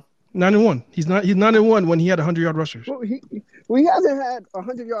 9-1. 9-1. He's 9-1 when he had 100-yard rushers. Well, he hasn't had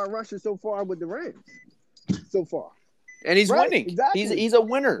 100-yard rushers so far with the Rams. So far. And he's winning. Exactly. He's a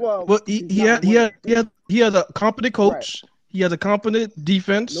winner. Well, he had a competent coach. Right. He has a competent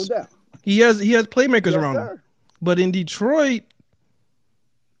defense. No doubt. He has playmakers around him. But in Detroit,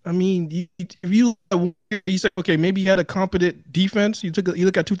 I mean, if you say, okay, maybe he had a competent defense. You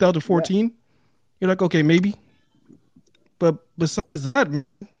look at 2014. You're like, okay, maybe. But besides that,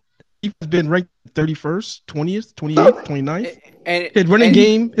 he's been ranked 31st, 20th, 28th, 29th. And Hit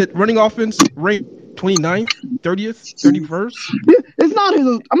running offense, rate 29th, 30th, 31st. It's not his.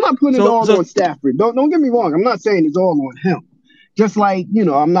 I'm not putting it all on Stafford. Don't get me wrong. I'm not saying it's all on him. Just like,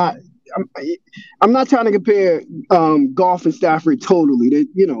 I'm not trying to compare Goff and Stafford totally.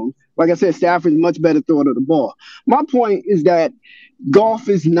 Like I said, Stafford's much better thrower of the ball. My point is that Goff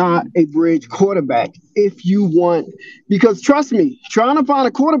is not a bridge quarterback if you want, because trust me, trying to find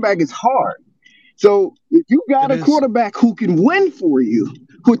a quarterback is hard. So if you got a quarterback who can win for you,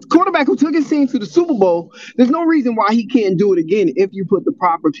 quarterback who took his team to the Super Bowl, there's no reason why he can't do it again if you put the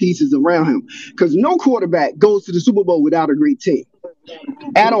proper pieces around him. Because no quarterback goes to the Super Bowl without a great team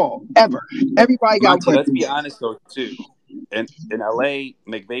at all, ever. Everybody got. Monty, let's be honest though, too. In LA,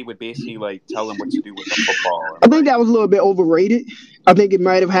 McVay would basically tell him what to do with the football. I think that was a little bit overrated. I think it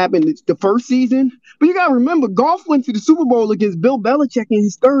might have happened the first season, but you got to remember, Goff went to the Super Bowl against Bill Belichick in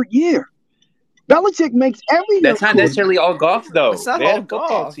his third year. Belichick makes everything. That's not necessarily all Goff, though. It's not they had all a football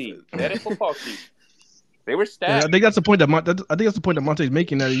Goff. team. They had a football team. They were stacked. Yeah, I think that's the point that Monte's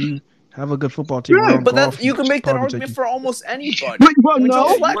making, that you have a good football team. Yeah, but you can make that argument for almost anybody. But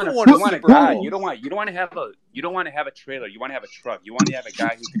no, you don't want to have a trailer. You want to have a truck. You want to have a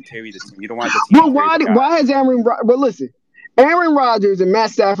guy who can carry the team. You don't want the team. Well, why has Aaron? Well, listen. Aaron Rodgers and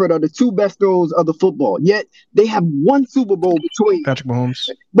Matt Stafford are the two best throwers of the football. Yet they have one Super Bowl between Patrick Mahomes.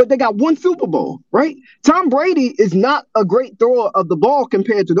 But they got one Super Bowl, right? Tom Brady is not a great thrower of the ball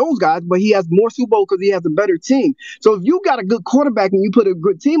compared to those guys, but he has more Super Bowl because he has a better team. So if you got a good quarterback and you put a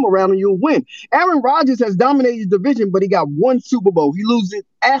good team around him, you'll win. Aaron Rodgers has dominated the division, but he got one Super Bowl. He loses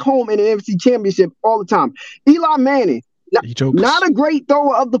at home in the NFC Championship all the time. Eli Manning, not a great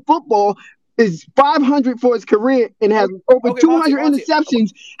thrower of the football, is 500 for his career and has over 200 interceptions,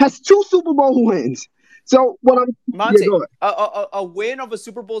 has 2 Super Bowl wins. So what Monty, a win of a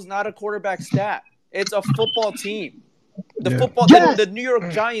Super Bowl is not a quarterback stat. It's a football team. The New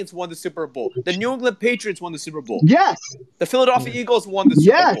York Giants won the Super Bowl. The New England Patriots won the Super Bowl. Yes. The Philadelphia Eagles won the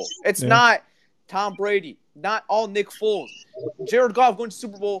Super Bowl. It's not Tom Brady, not all Nick Foles. Jared Goff going to the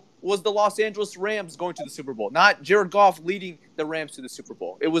Super Bowl was the Los Angeles Rams going to the Super Bowl, not Jared Goff leading the Rams to the Super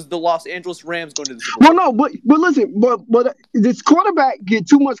Bowl. It was the Los Angeles Rams going to the Super Bowl. Well, no, but listen, but this quarterback get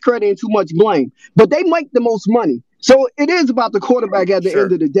too much credit and too much blame, but they make the most money. So it is about the quarterback at the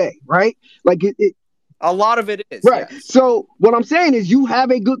end of the day, right? Like a lot of it is. Right. Yes. So what I'm saying is you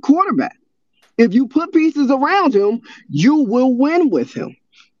have a good quarterback. If you put pieces around him, you will win with him.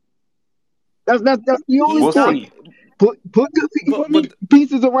 That's the only point. Put good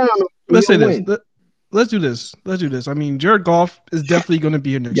pieces around him. Let's say this. Let's do this. I mean, Jared Goff is definitely going to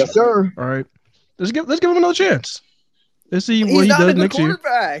be here next year. Yes, sir. All right. Let's give him another chance. Let's see what he does next year.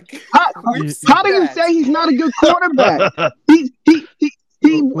 How do you say he's not a good quarterback? He's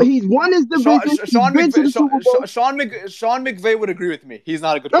won his division. Sean McVay would agree with me. He's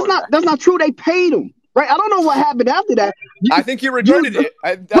not a good quarterback. That's not true. They paid him. Right, I don't know what happened after that. I think he regretted it.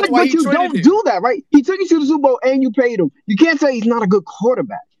 That's why you don't do that, right? He took you to the Super Bowl and you paid him. You can't say he's not a good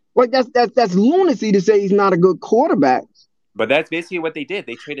quarterback. Like that's lunacy to say he's not a good quarterback. But that's basically what they did.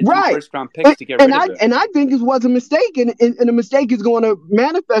 They traded 2 first-round picks to get rid of it. And I think it was a mistake, and the mistake is going to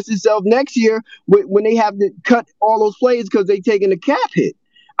manifest itself next year when they have to cut all those plays because they're taking a cap hit.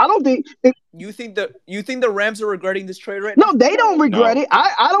 I don't think you think the Rams are regretting this trade right now. No, they don't regret it.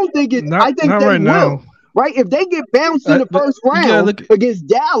 I don't think it. I think not they right will. now. Right? If they get bounced in the first round against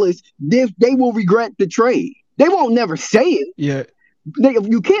Dallas, they will regret the trade. They won't never say it. Yeah.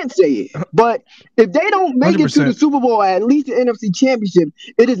 You can't say it. But if they don't make 100%. It to the Super Bowl, at least the NFC Championship,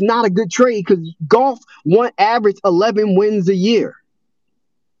 it is not a good trade because Goff won average 11 wins a year.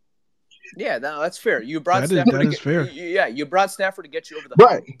 Yeah, that's fair. You brought you brought Stafford to get you over the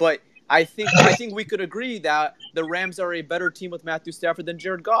hump. But I think we could agree that the Rams are a better team with Matthew Stafford than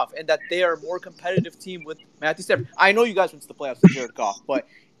Jared Goff, and that they are a more competitive team with Matthew Stafford. I know you guys went to the playoffs with Jared Goff, but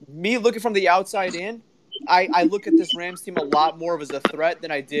me looking from the outside in, I look at this Rams team a lot more as a threat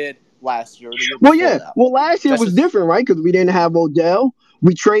than I did last year. Well, last year was different, right? Because we didn't have Odell.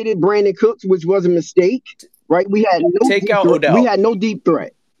 We traded Brandon Cooks, which was a mistake, right? We had Odell. We had no deep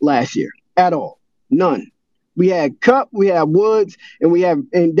threat last year at all, none. We had Kupp, we had Woods, and he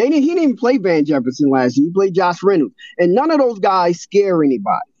didn't even play Van Jefferson last year. He played Josh Reynolds, and none of those guys scare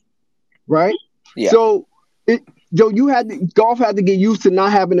anybody, right? Yeah. So Goff had to get used to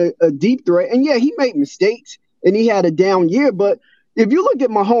not having a deep threat, and he made mistakes, and he had a down year. But if you look at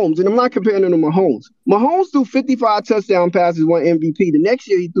Mahomes, and I'm not comparing him to Mahomes threw 55 touchdown passes, won MVP. The next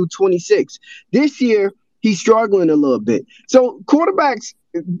year he threw 26. This year he's struggling a little bit. So quarterbacks,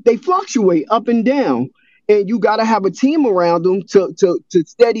 they fluctuate up and down. And you got to have a team around them to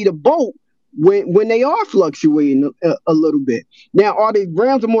steady the boat when they are fluctuating a little bit. Now, are the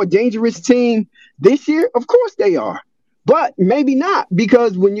Rams a more dangerous team this year? Of course they are, but maybe not,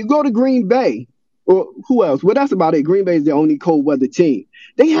 because when you go to Green Bay, or who else? Well, that's about it. Green Bay is the only cold weather team.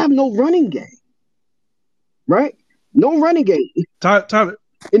 They have no running game, right? No running game. Tyler,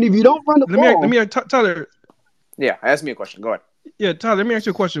 and if you don't run the ball, Tyler. Yeah, ask me a question. Go ahead. Yeah, Tyler, let me ask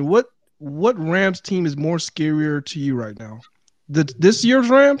you a question. What Rams team is more scarier to you right now? This year's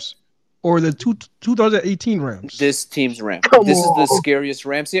Rams or the 2018 Rams? This team's Rams. This is the scariest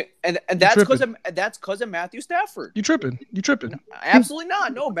Rams here, and that's because of Matthew Stafford. You tripping? Absolutely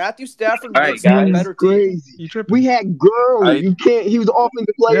not. No, Matthew Stafford makes a better team. You tripping? We had Gurley. You can't. He was the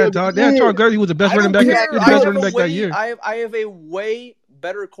offensive player. Yeah, they had Charles Gurley. He was the best running back. That year. I have a way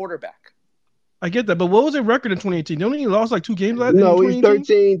better quarterback. I get that, but what was their record in 2018? They only lost like 2 games last. No, he's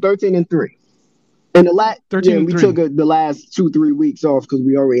 13-3. And the last 13, we took the last 2-3 weeks off because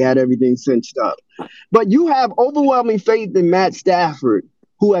we already had everything cinched up. But you have overwhelming faith in Matt Stafford,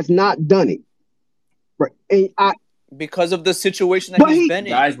 who has not done it. Right. And because of the situation that he's been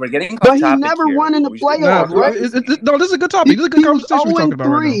in. Guys, we're getting but he never won in the playoffs, right? No, this is a good topic. This is a good conversation we're talking about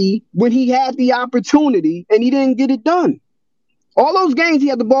right now. When he had the opportunity and he didn't get it done. All those games he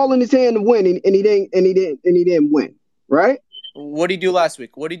had the ball in his hand to win, and he didn't win, right? What did he do last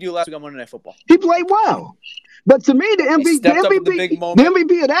week? On Monday Night Football? He played well. But to me, the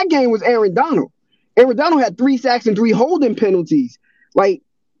MVP of that game was Aaron Donald. Aaron Donald had 3 sacks and 3 holding penalties. Like,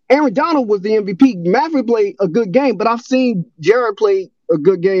 Aaron Donald was the MVP. Maverick played a good game, but I've seen Jared play a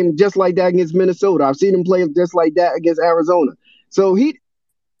good game just like that against Minnesota. I've seen him play just like that against Arizona. So here's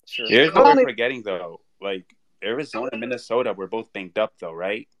what we're forgetting, though. Like, Arizona and Minnesota were both banged up, though,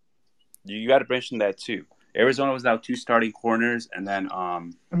 right? You got to mention that, too. Arizona was out 2 starting corners, and then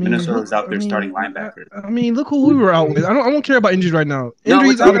Minnesota was out their starting linebacker. I mean, look who we were out with. I don't care about injuries right now.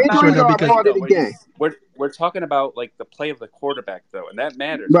 Injuries out of picture right now because we're talking about like the play of the quarterback, though, and that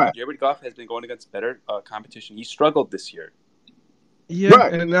matters. Right. Jared Goff has been going against better competition. He struggled this year. Yeah,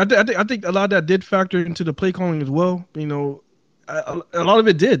 right. And I think a lot of that did factor into the play calling as well. You know, a lot of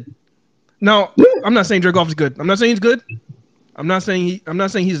it did. Now, I'm not saying Jared Goff is good. I'm not saying he's good. I'm not saying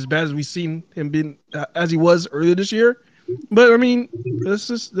he's as bad as we've seen him being as he was earlier this year. But I mean, let's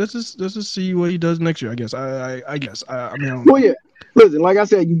just see what he does next year. I guess. I guess. I mean, I don't know. Well, yeah. Listen, like I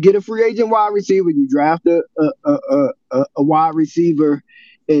said, you get a free agent wide receiver, you draft a wide receiver,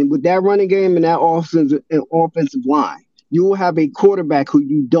 and with that running game and that offensive line, you will have a quarterback who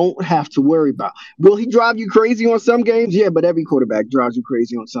you don't have to worry about. Will he drive you crazy on some games? Yeah, but every quarterback drives you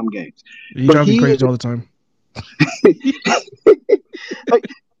crazy on some games. He drives me crazy all the time. Like,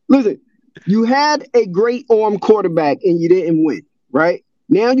 listen, you had a great arm quarterback and you didn't win, right?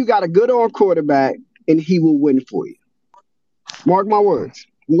 Now you got a good arm quarterback and he will win for you. Mark my words.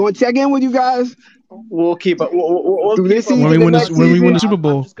 I'm going to check in with you guys. We'll keep it. We'll keep this season when we win the Super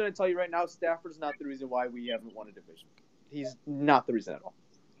Bowl. I'm just going to tell you right now, Stafford's not the reason why we haven't won a division. He's not the reason at all.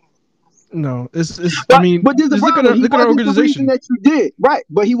 No, it's. I mean, but look at our organization that you did, right?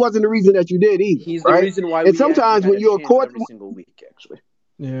 But he wasn't the reason that you did either. He's the right? reason why. And sometimes when you're a court, every single week, actually.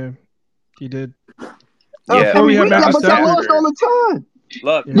 Yeah, he did. Yeah, we lost all the time.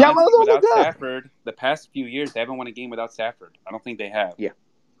 Look, without Stafford, the past few years they haven't won a game without Stafford. I don't think they have. Yeah.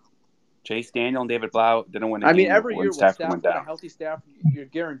 Chase Daniel and David Blau didn't win a game. I mean, every year with Stafford went down. A healthy Stafford, you're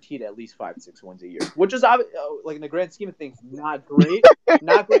guaranteed at least 5-6 wins a year, which is like in the grand scheme of things, not great.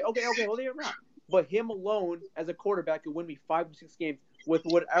 Not great. Okay, hold it around. But him alone as a quarterback could win me 5 to 6 games with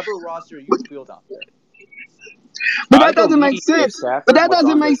whatever roster you field out there. But that doesn't make sense.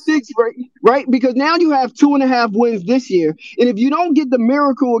 Right? Because now you have 2.5 wins this year, and if you don't get the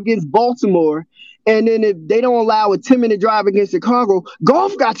miracle against Baltimore, and then if they don't allow a 10-minute drive against Chicago,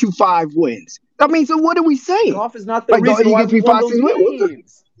 Goff got you 5 wins. I mean, so what are we saying? Goff is not the reason why we won those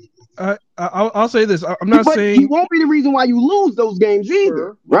games. I'll say this. I'm not saying he won't be the reason why you lose those games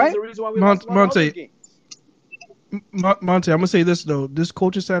either, right? The reason why we lost Monte, I'm gonna say this though. This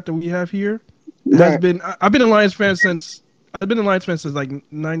coaching staff that we have here has been. I've been a Lions fan since like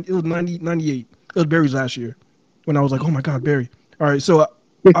 98. It was Barry's last year when I was like, oh my God, Barry. All right, so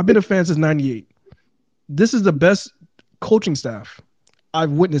I've been a fan since 98. This is the best coaching staff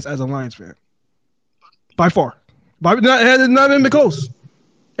I've witnessed as a Lions fan, by far. But it has not been close.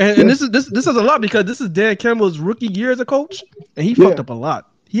 And this is a lot because this is Dan Campbell's rookie year as a coach, and he fucked up a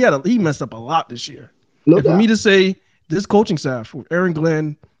lot. He messed up a lot this year. And for me to say this coaching staff with Aaron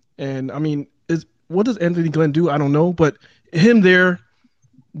Glenn, and I mean, what does Anthony Glenn do? I don't know, but him there,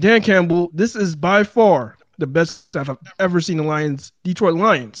 Dan Campbell, this is by far the best staff I've ever seen the Detroit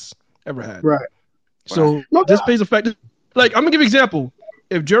Lions ever had. Right. So this pays effect. Like, I'm gonna give you an example.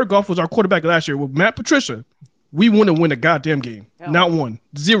 if Jared Goff was our quarterback last year with Matt Patricia, we wouldn't win a goddamn game. Hell. Not one.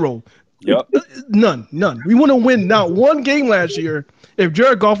 Zero. Yep. None. We wouldn't win not one game last year if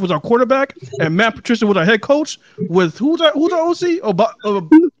Jared Goff was our quarterback and Matt Patricia was our head coach with who's our OC?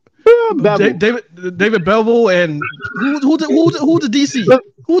 David Bevel and who's the DC?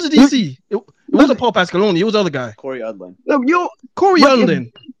 Who's the DC? It wasn't Paul Pasqualoni. It was the other guy. Corey Udlin. Corey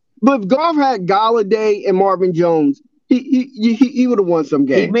Udlin. But if Goff had Galladay and Marvin Jones, he would have won some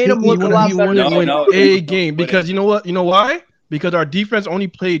games. He made him look a lot better. He wouldn't win a game because you know what? You know why? Because our defense only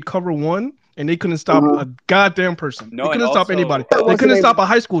played cover one and they couldn't stop a goddamn person. No, they couldn't stop anybody. They couldn't stop a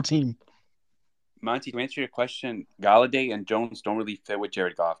high school team. Monty, to answer your question, Galladay and Jones don't really fit with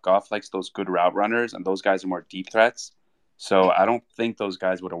Jared Goff. Goff likes those good route runners, and those guys are more deep threats. So I don't think those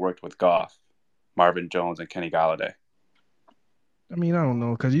guys would have worked with Goff, Marvin Jones, and Kenny Galladay. I mean, I don't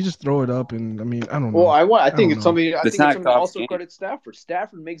know, because you just throw it up, and I mean, I don't know. Well, I think it's something. I think it's something to also game. credit Stafford.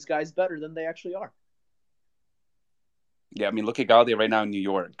 Stafford makes guys better than they actually are. Yeah, I mean, look at Galladay right now in New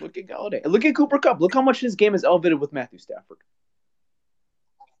York. Look at Galladay. Look at Cooper Kupp. Look how much his game is elevated with Matthew Stafford.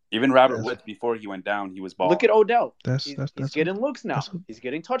 Even Robert Woods, before he went down, he was balling. Look at Odell. He's getting looks now. He's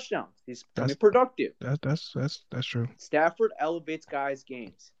getting touchdowns. He's becoming productive. That's true. Stafford elevates guys'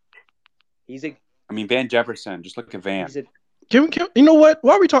 games. I mean, Van Jefferson. Just look at Van. Can you know what?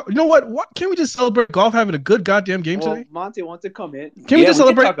 Why are we talking? You know what? Can we just celebrate Goff having a good goddamn game today? Monte wants to come in. Can we just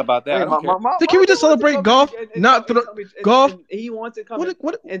celebrate? Talk about that. Can we just celebrate Goff? Goff. He wants to come in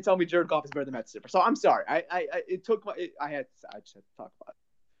and tell me Jared Goff is better than Matt Stafford. So I'm sorry. I just had to talk about it.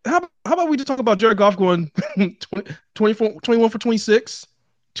 How about we just talk about Jared Goff going 21 for 26,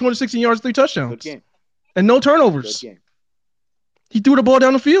 216 yards, 3 touchdowns. Good game. And no turnovers. Good game. He threw the ball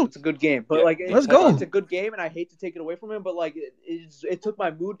down the field. It's a good game. But let's go. It's a good game, and I hate to take it away from him, but it took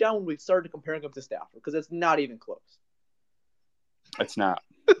my mood down when we started comparing him to Stafford because it's not even close. It's not.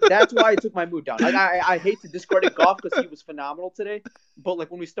 That's why it took my mood down. I hate to discredit Goff because he was phenomenal today, but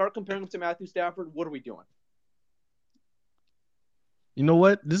when we start comparing him to Matthew Stafford, what are we doing? You know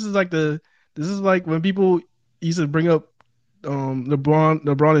what? This is like when people used to bring up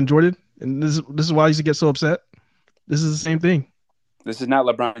LeBron and Jordan, and this is why I used to get so upset. This is the same thing. This is not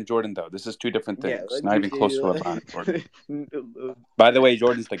LeBron and Jordan though. This is two different things. Yeah, not even close to LeBron and Jordan. By the way,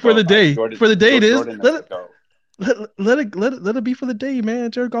 Jordan's the for the day. For the day, it is. Let it be for the day, man.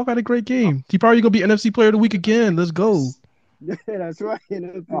 Jared Goff had a great game. He probably gonna be NFC Player of the Week again. Let's go. Yeah, that's right.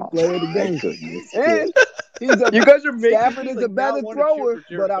 NFC Player of the Game. And you guys are making Stafford is a better thrower,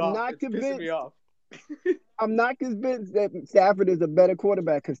 but I'm not convinced. I'm not convinced that Stafford is a better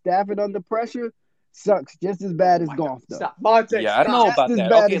quarterback because Stafford under pressure sucks just as bad as Goff does. Stop. Monte, yeah, I don't know about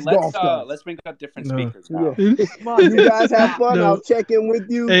that. Okay, let's bring up different speakers now. Yeah. You guys have fun. No. I'll check in with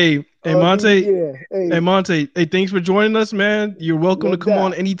you. Hey, Monte. Hey, Monte. Hey, thanks for joining us, man. You're welcome to come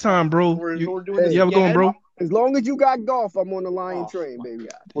on anytime, bro. We're doing this. You have a going, bro. As long as you got Goff, I'm on the Lion train, baby.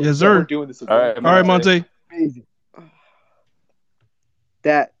 Yes, sir. We're doing this. All right, Monte. Amazing.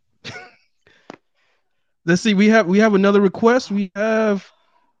 That. Let's see. We have another request. We have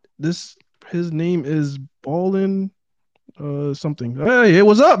this. His name is Ballin something. Hey,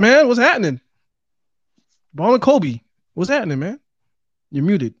 what's up, man? What's happening? Ballin Kobe. What's happening, man? You're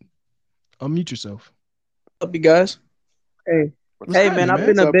muted. Unmute yourself. What's up, you guys? Hey. Man, I've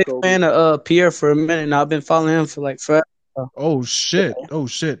been a big fan of Pierre for a minute now. I've been following him for forever. Oh shit!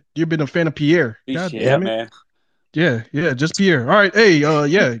 You've been a fan of Pierre. God damn it, man. Yeah, just Pierre. All right, hey,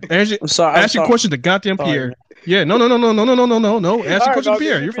 yeah. I'm sorry. Ask your question to goddamn Pierre. Man. Yeah, no. Ask your question to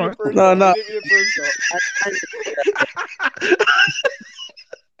Pierre. You're fine. No.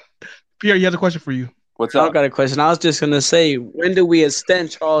 Pierre, he has a question for you. What's up? I got a question. I was just gonna say, when do we extend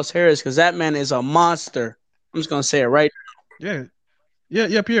Charles Harris? Because that man is a monster. I'm just gonna say it right now.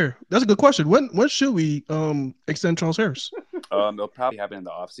 Yeah, Pierre. That's a good question. When should we extend Charles Harris? They'll probably happen in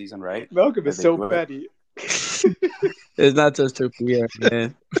the off season, right? Malcolm is so petty. It's not just to Pierre,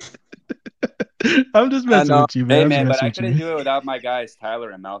 man. I'm just messing with you, man. Hey, man, but I couldn't do it without my guys,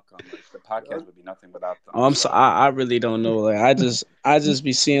 Tyler and Malcolm. The podcast would be nothing without them. I'm sorry. I really don't know. I just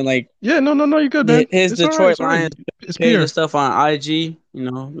be seeing no, you're good, man. His it's Detroit right. Lions page and stuff on IG.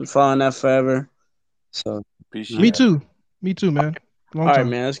 Been following that forever. So me too, man. All right,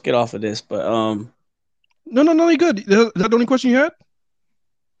 man. Let's get off of this. But no, you're good. Is that the only question you had?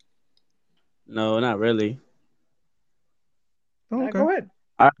 No, not really. Oh, okay. Go ahead.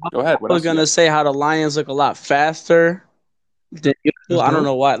 Go ahead. I was gonna say how the Lions look a lot faster than usual. I don't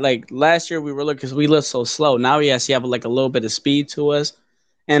know why. Last year we were looking because we looked so slow. Now we actually have a little bit of speed to us,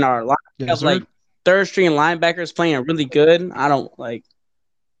 and our line third string linebackers playing really good. I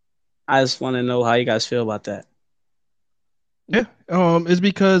just want to know how you guys feel about that. Yeah, it's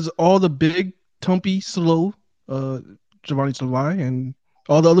because all the big, tumpy, slow, Giovanni Salai and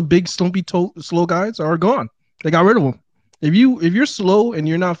all the other big, stumpy, slow guys are gone. They got rid of them. If you're slow and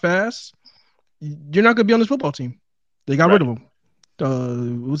you're not fast, you're not gonna be on this football team. They got rid of them.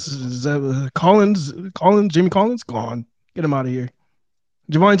 Jimmy Collins, gone. Get him out of here.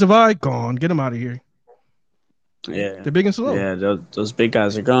 Giovanni Tavai, gone. Get him out of here. Yeah, they're big and slow. Yeah, those big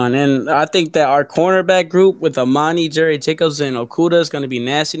guys are gone, and I think that our cornerback group with Amani, Jerry Jacobs, and Okuda is going to be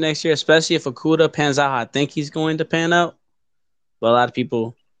nasty next year, especially if Okuda pans out how I think he's going to pan out. But a lot of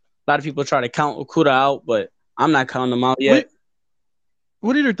people try to count Okuda out, but I'm not counting him out yet.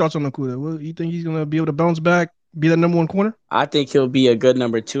 What are your thoughts on Okuda? Well, you think he's going to be able to bounce back, be that number one corner? I think he'll be a good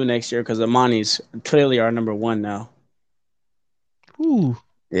number 2 next year because Amani's clearly our number 1 now. Ooh,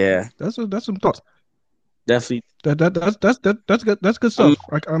 yeah, that's some thoughts. Definitely. That's good stuff.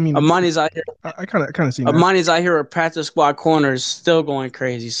 I mean, Amani's out here. I kind of see that. Amani's out here with practice squad corners, still going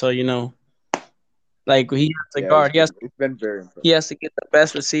crazy. So like he has to guard. It's been very impressive. He has to get the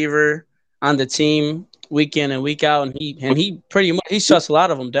best receiver on the team week in and week out, and he pretty much he shuts a lot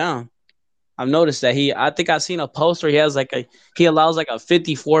of them down. I've noticed that I think I've seen a post where he allows like a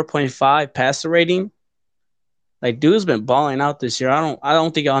 54.5 passer rating. Like dude's been balling out this year. I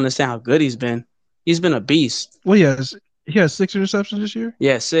don't think I understand how good he's been. He's been a beast. Well, he has 6 interceptions this year.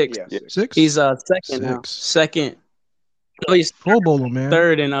 Yeah, 6. Yeah, 6. He's second now. Second. No, he's Pro Bowler, man.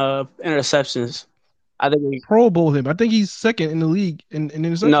 Third in interceptions. I think Pro Bowl him. I think he's second in the league in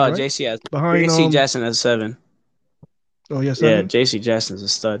interceptions. No, right? JC has behind JC Jackson has 7. Oh yeah, 7? Yeah, JC Jackson's a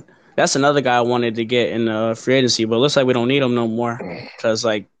stud. That's another guy I wanted to get in free agency, but it looks like we don't need him no more because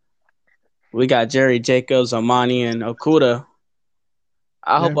like we got Jerry Jacobs, Amani, and Okuda.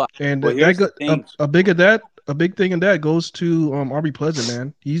 A big thing in that goes to RB Pleasant,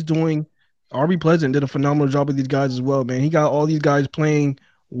 man. RB Pleasant did a phenomenal job with these guys as well, man. He got all these guys playing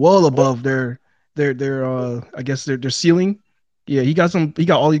well above their I guess their ceiling. Yeah, he got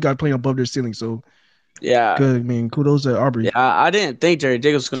all these guys playing above their ceiling. So yeah, good, man. Kudos to Aubrey. Yeah, I didn't think Jerry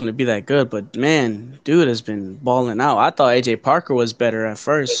Jacobs was going to be that good, but man, dude has been balling out. I thought AJ Parker was better at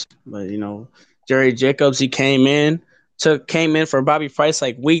first, but Jerry Jacobs, he came in for Bobby Price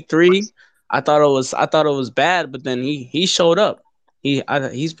like week 3. I thought it was bad, but then he showed up.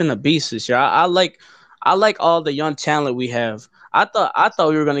 He's been a beast this year. I like all the young talent we have. I thought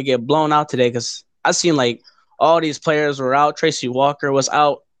we were gonna get blown out today because I seen like all these players were out. Tracy Walker was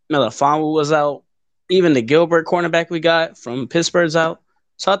out. Melifonwu was out. Even the Gilbert cornerback we got from Pittsburgh's out.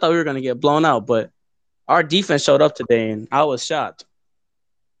 So I thought we were gonna get blown out, but our defense showed up today, and I was shocked.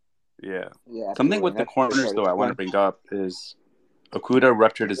 Yeah. Something with the corners, though, I want to bring up is Okuda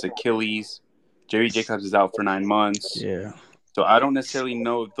ruptured his Achilles. Jerry Jacobs is out for 9 months. Yeah. So I don't necessarily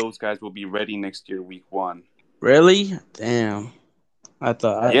know if those guys will be ready next year, week 1. Really? Damn. I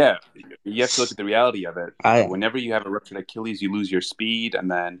thought. Yeah. You have to look at the reality of it. Whenever you have a ruptured Achilles, you lose your speed, and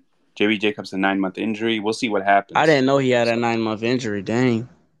then Jerry Jacobs a 9-month injury. We'll see what happens. I didn't know he had a 9-month injury. Dang.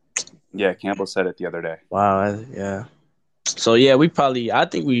 Yeah, Campbell said it the other day. Wow. Yeah. So yeah, I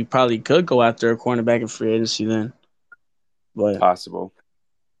think we probably could go after a cornerback in free agency then. But possible.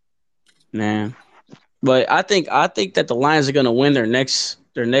 Man. But I think that the Lions are gonna win their next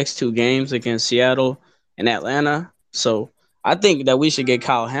 2 games against Seattle and Atlanta. So I think that we should get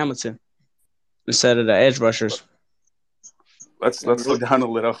Kyle Hamilton instead of the edge rushers. Let's slow down a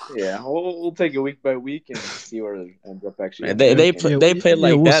little. Yeah, we'll take it week by week and see where it ends up actually. Yeah, they play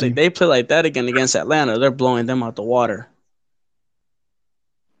like that. See. They play like that again against Atlanta. They're blowing them out the water.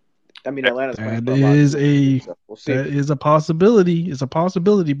 I mean, Atlanta's playing that is a possibility. It's a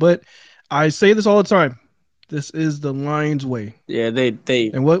possibility, but I say this all the time. This is the Lions' way. Yeah, they.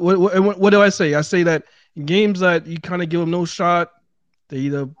 And what do I say? I say that in games that you kind of give them no shot, they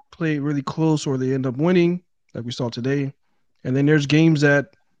either play really close or they end up winning, like we saw today. And then there's games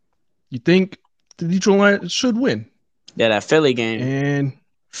that you think the Detroit Lions should win. Yeah, that Philly game.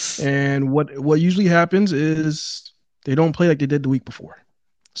 And what usually happens is they don't play like they did the week before.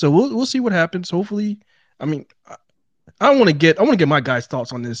 So we'll see what happens. Hopefully, I mean, I want to get my guys'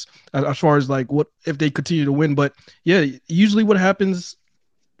 thoughts on this as far as like what if they continue to win. But yeah, usually what happens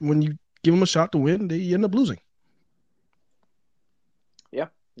when you give them a shot to win, they end up losing. Yeah.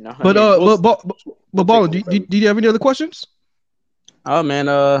 No, but Ballin, do you have any other questions? Oh man,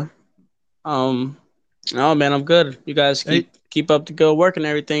 I'm good. You guys keep up the good work and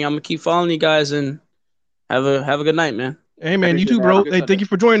everything. I'm gonna keep following you guys and have a good night, man. Hey man, you too, bro. Hey, thank you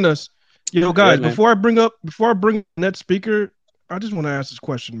for joining us. Guys, before I bring that speaker, I just want to ask this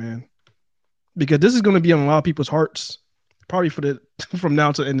question, man, because this is going to be on a lot of people's hearts, probably from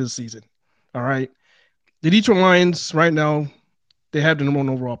now to the end of the season. All right, the Detroit Lions right now, they have the number 1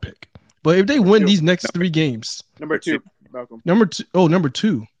 overall pick. But if they win these next 3 games, Number 2, Malcolm. number 2. Oh, number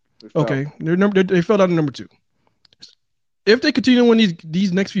 2. Okay, they fell down to number 2. If they continue to win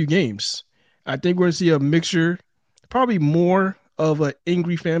these next few games, I think we're going to see a mixture, probably more of an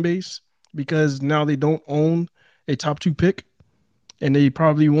angry fan base because now they don't own a top 2 pick, and they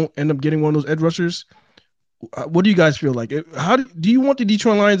probably won't end up getting one of those edge rushers. What do you guys feel like? How do you want the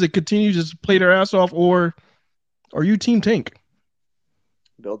Detroit Lions to continue to just play their ass off, or are you Team Tank?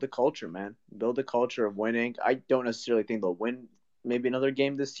 Build the culture, man. Build the culture of winning. I don't necessarily think they'll win maybe another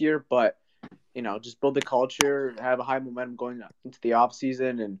game this year, but just build the culture, have a high momentum going into the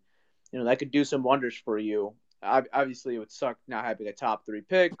offseason, and that could do some wonders for you. Obviously, it would suck not having a top 3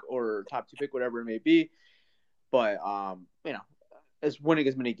 pick or top 2 pick, whatever it may be. But as winning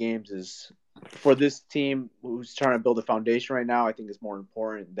as many games is for this team who's trying to build a foundation right now, I think is more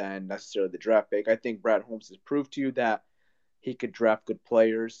important than necessarily the draft pick. I think Brad Holmes has proved to you that he could draft good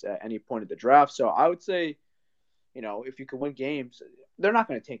players at any point of the draft. So I would say, if you can win games, they're not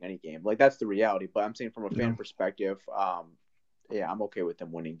going to take any game. Like, that's the reality. But I'm saying from a fan perspective, I'm okay with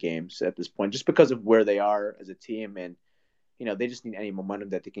them winning games at this point just because of where they are as a team. And, they just need any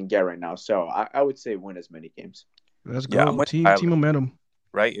momentum that they can get right now. So I would say win as many games. Let's go. Team momentum.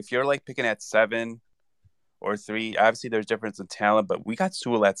 Right? If you're like picking at 7 or 3, obviously there's difference in talent, but we got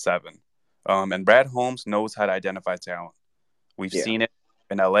Sewell at 7. And Brad Holmes knows how to identify talent. We've seen it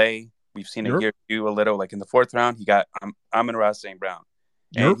in LA. We've seen it here too a little. Like in the 4th round, he got Amon-Ra St. Brown.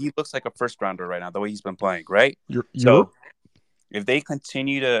 And he looks like a first rounder right now, the way he's been playing, right? So if they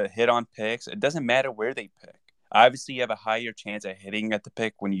continue to hit on picks, it doesn't matter where they pick. Obviously, you have a higher chance at hitting at the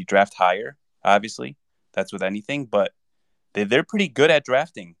pick when you draft higher. Obviously, that's with anything, but they're pretty good at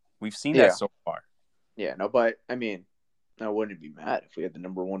drafting. We've seen that so far. Yeah, no, but I mean, I wouldn't be mad if we had the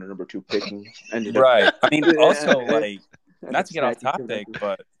number 1 or number 2 pick and ended up. Right. I mean, also, like, not to get off topic,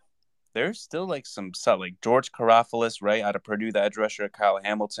 but there's still like some like George Karafoulis, right, out of Purdue, the edge rusher, Kyle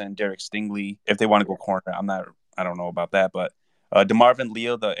Hamilton, Derek Stingley. If they want to go corner, I don't know about that, but DeMarvin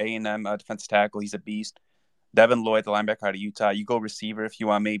Leal, the A&M defensive tackle, he's a beast. Devin Lloyd, the linebacker out of Utah. You go receiver if you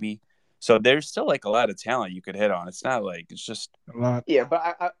want, maybe. So there's still like a lot of talent you could hit on. It's not like it's just a lot. Yeah,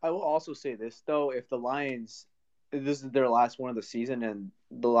 but I will also say this though: if the Lions, this is their last one of the season, and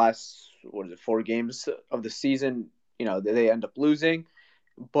the last 4 games of the season, they end up losing,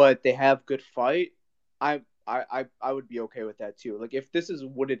 but they have good fight. I would be okay with that too. Like if this is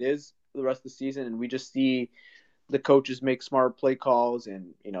what it is the rest of the season, and we just see the coaches make smart play calls,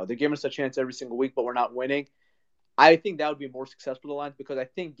 and they're giving us a chance every single week, but we're not winning. I think that would be more successful for the Lions because I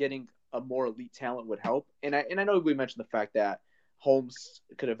think getting a more elite talent would help. And I know we mentioned the fact that Holmes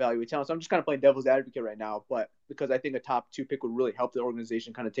could evaluate talent. So I'm just kind of playing devil's advocate right now, but because I think a top 2 pick would really help the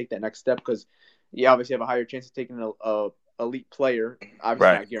organization kind of take that next step because you obviously have a higher chance of taking a elite player.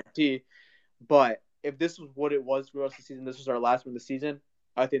 Obviously not guaranteed. But if this was what it was for the rest of the season, this was our last one of the season,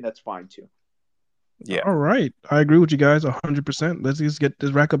 I think that's fine too. Yeah. All right. I agree with you guys 100%.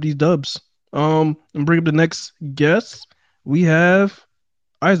 Let's rack up these dubs. And bring up the next guest. We have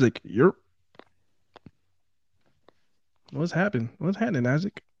Isaac. What's happening? What's happening,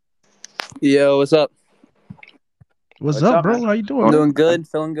 Isaac? Yo, what's up? What's up, bro? Man? How you doing? I'm doing good,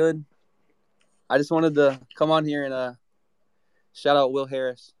 feeling good. I just wanted to come on here and shout out Will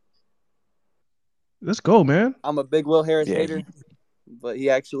Harris. Let's go, man. I'm a big Will Harris hater, but he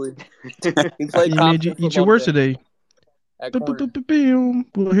actually he played. He made you eat your words today.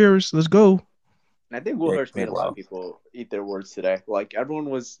 Will Harris, let's go. And I think Will Harris made a lot of people eat their words today. Like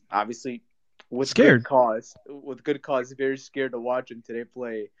everyone was obviously scared. With good cause, very scared to watch him today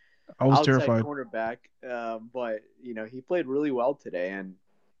play. I was outside terrified. Cornerback, but he played really well today, and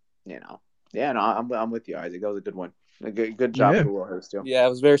I'm with you, Isaac. That was a good one. A good job for Will Harris too. Yeah, I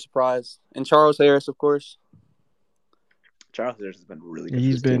was very surprised. And Charles Harris, of course. Charles Harris has been really good.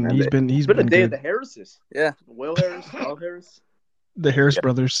 He's been a day good. of the Harrises. Yeah, Will Harris, Charles Harris, the Harris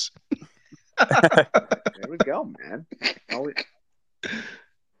brothers. There we go, man.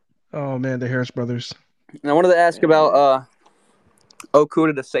 Oh man, the Harris brothers. And I wanted to ask about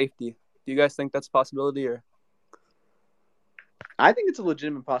Okuda to safety. Do you guys think that's a possibility, or? I think it's a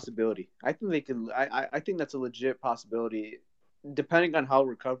legitimate possibility. I think they can. I think that's a legit possibility, depending on how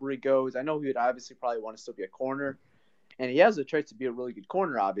recovery goes. I know he would obviously probably want to still be a corner, and he has the traits to be a really good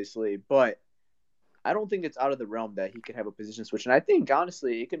corner, obviously. But I don't think it's out of the realm that he could have a position switch. And I think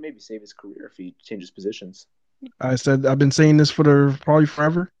honestly, it could maybe save his career if he changes positions. I've been saying this for probably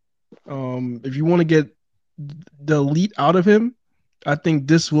forever. If you want to get the elite out of him, I think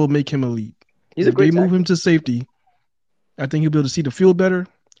this will make him elite. If they move him to safety, I think he'll be able to see the field better.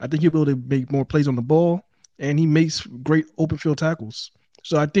 I think he'll be able to make more plays on the ball. and he makes great open field tackles.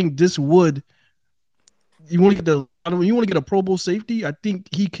 So I think this would. You want to get a Pro Bowl safety? I think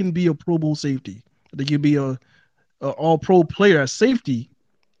he can be a Pro Bowl safety. I think he'd be a All Pro player at safety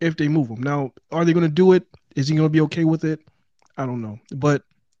if they move him. Now, are they going to do it? Is he going to be okay with it? I don't know, but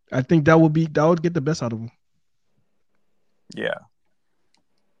I think that would get the best out of him. Yeah,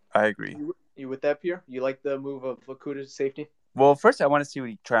 I agree. You with that, Pierre? You like the move of Okuda to safety? Well, first I want to see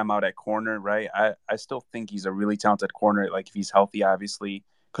what he try him out at corner, right? I still think he's a really talented corner, like if he's healthy, obviously.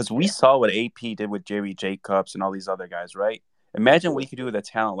 Because we saw what AP did with Jerry Jacobs and all these other guys, right? Imagine what he could do with a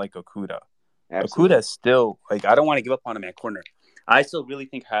talent like Okuda. Absolutely. Okuda is still, like, I don't want to give up on him at corner. I still really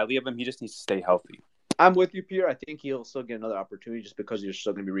think highly of him. He just needs to stay healthy. I'm with you, Pierre. I think he'll still get another opportunity just because you're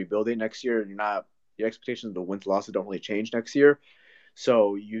still going to be rebuilding next year. And your expectations of the wins losses don't really change next year.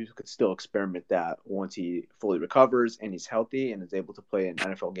 So you could still experiment that once he fully recovers and he's healthy and is able to play in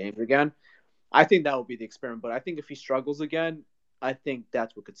NFL games again. I think that will be the experiment. But I think if he struggles again, I think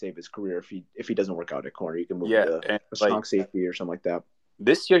that's what could save his career if he doesn't work out at corner. You can move to a strong safety or something like that.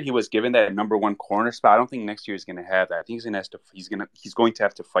 This year he was given that number one corner spot. I don't think next year he's going to have that. I think he's going to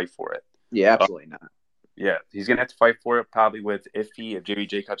have to fight for it. Yeah, absolutely not. Yeah, he's going to have to fight for it probably with if Jerry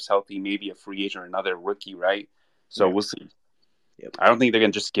Jacobs healthy, maybe a free agent or another rookie, right? So we'll see. Yep. I don't think they're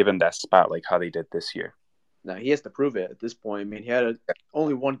going to just give him that spot like how they did this year. No, he has to prove it at this point. I mean, he had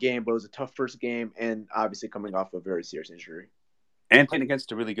only one game, but it was a tough first game and obviously coming off a very serious injury. And playing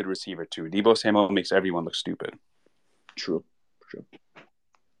against a really good receiver, too. Deebo Samuel makes everyone look stupid. True.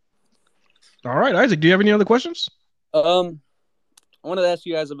 All right, Isaac, do you have any other questions? I wanted to ask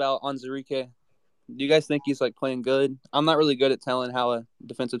you guys about Onwuzurike. Do you guys think he's, like, playing good? I'm not really good at telling how a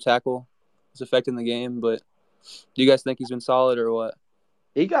defensive tackle is affecting the game, but do you guys think he's been solid or what?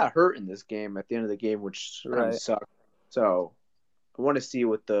 He got hurt in this game at the end of the game, which kind of sucked. So I want to see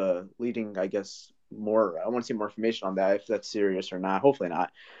what the leading, I guess, I want to see more information on that, if that's serious or not. Hopefully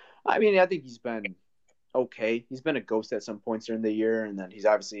not. I mean, I think he's been okay. He's been a ghost at some points during the year, and then he's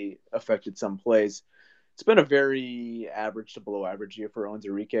obviously affected some plays. It's been a very average to below average year for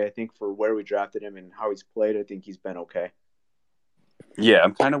Onwuzurike. I think for where we drafted him and how he's played, I think he's been okay. Yeah,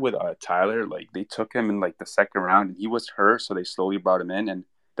 I'm kind of with Tyler. Like, they took him in, like, the second round, and he was hurt, so they slowly brought him in. And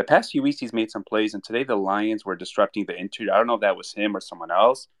the past few weeks, he's made some plays, and today the Lions were disrupting the interior. I don't know if that was him or someone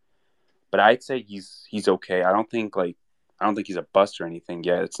else, but I'd say he's okay. I don't think he's a bust or anything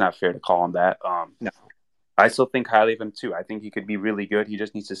yet. It's not fair to call him that. No. I still think highly of him too. I think he could be really good. He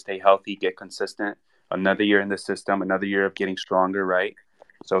just needs to stay healthy, get consistent. Another year in the system, another year of getting stronger, right?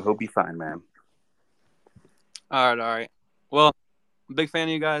 So he'll be fine, man. All right. Well, I'm a big fan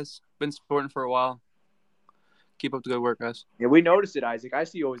of you guys. Been supporting for a while. Keep up the good work, guys. Yeah, we noticed it, Isaac. I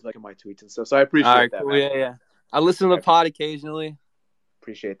see you always liking my tweets and stuff, so I appreciate that, cool. man. Yeah. I listen to the pod occasionally.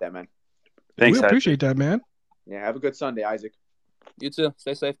 Appreciate that, man. Thanks, we appreciate that, man. Yeah, have a good Sunday, Isaac. You too.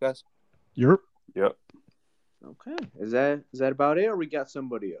 Stay safe, guys. Yep. Okay. Is that about it, or we got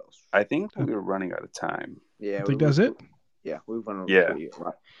somebody else? I think we were running out of time. Yeah. I think that's it. Yeah, we've run over. Yeah.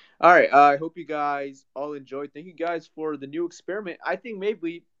 All right. I hope you guys all enjoyed. Thank you guys for the new experiment. I think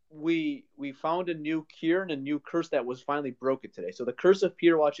maybe we found a new cure and a new curse that was finally broken today. So the curse of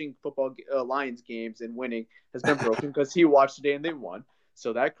Peter watching football Lions games and winning has been broken because he watched today and they won.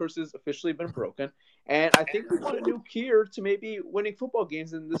 So that curse has officially been broken. And I think we found a new cure to maybe winning football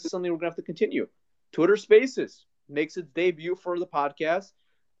games, and this is something we're going to have to continue. Twitter Spaces makes its debut for the podcast,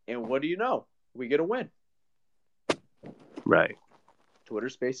 and what do you know? We get a win. Right. Twitter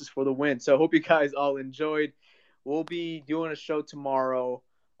Spaces for the win. So I hope you guys all enjoyed. We'll be doing a show tomorrow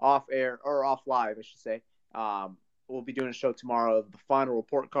off air, or off live, I should say. We'll be doing a show tomorrow of the final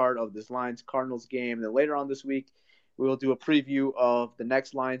report card of this Lions-Cardinals game. And then later on this week, we will do a preview of the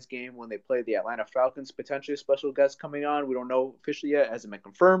next Lions game when they play the Atlanta Falcons. Potentially a special guest coming on. We don't know officially yet, hasn't been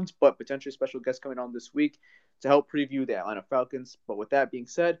confirmed, but potentially a special guest coming on this week to help preview the Atlanta Falcons. But with that being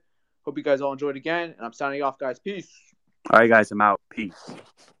said, hope you guys all enjoyed again, and I'm signing off, guys. Peace. All right, guys, I'm out. Peace.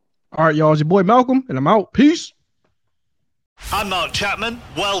 All right, y'all. It's your boy Malcolm, and I'm out. Peace. I'm Mark Chapman.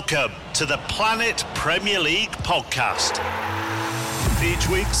 Welcome to the Planet Premier League podcast. Each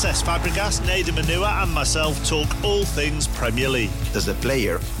week, Cesc Fabregas, Nader Manua and myself talk all things Premier League. As a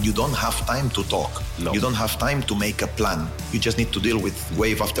player, you don't have time to talk. No. You don't have time to make a plan. You just need to deal with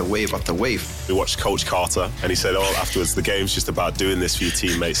wave after wave after wave. We watched Coach Carter, and he said, afterwards, the game's just about doing this for your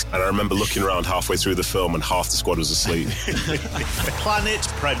teammates. And I remember looking around halfway through the film and half the squad was asleep. Planet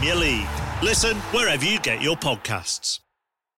Premier League. Listen wherever you get your podcasts.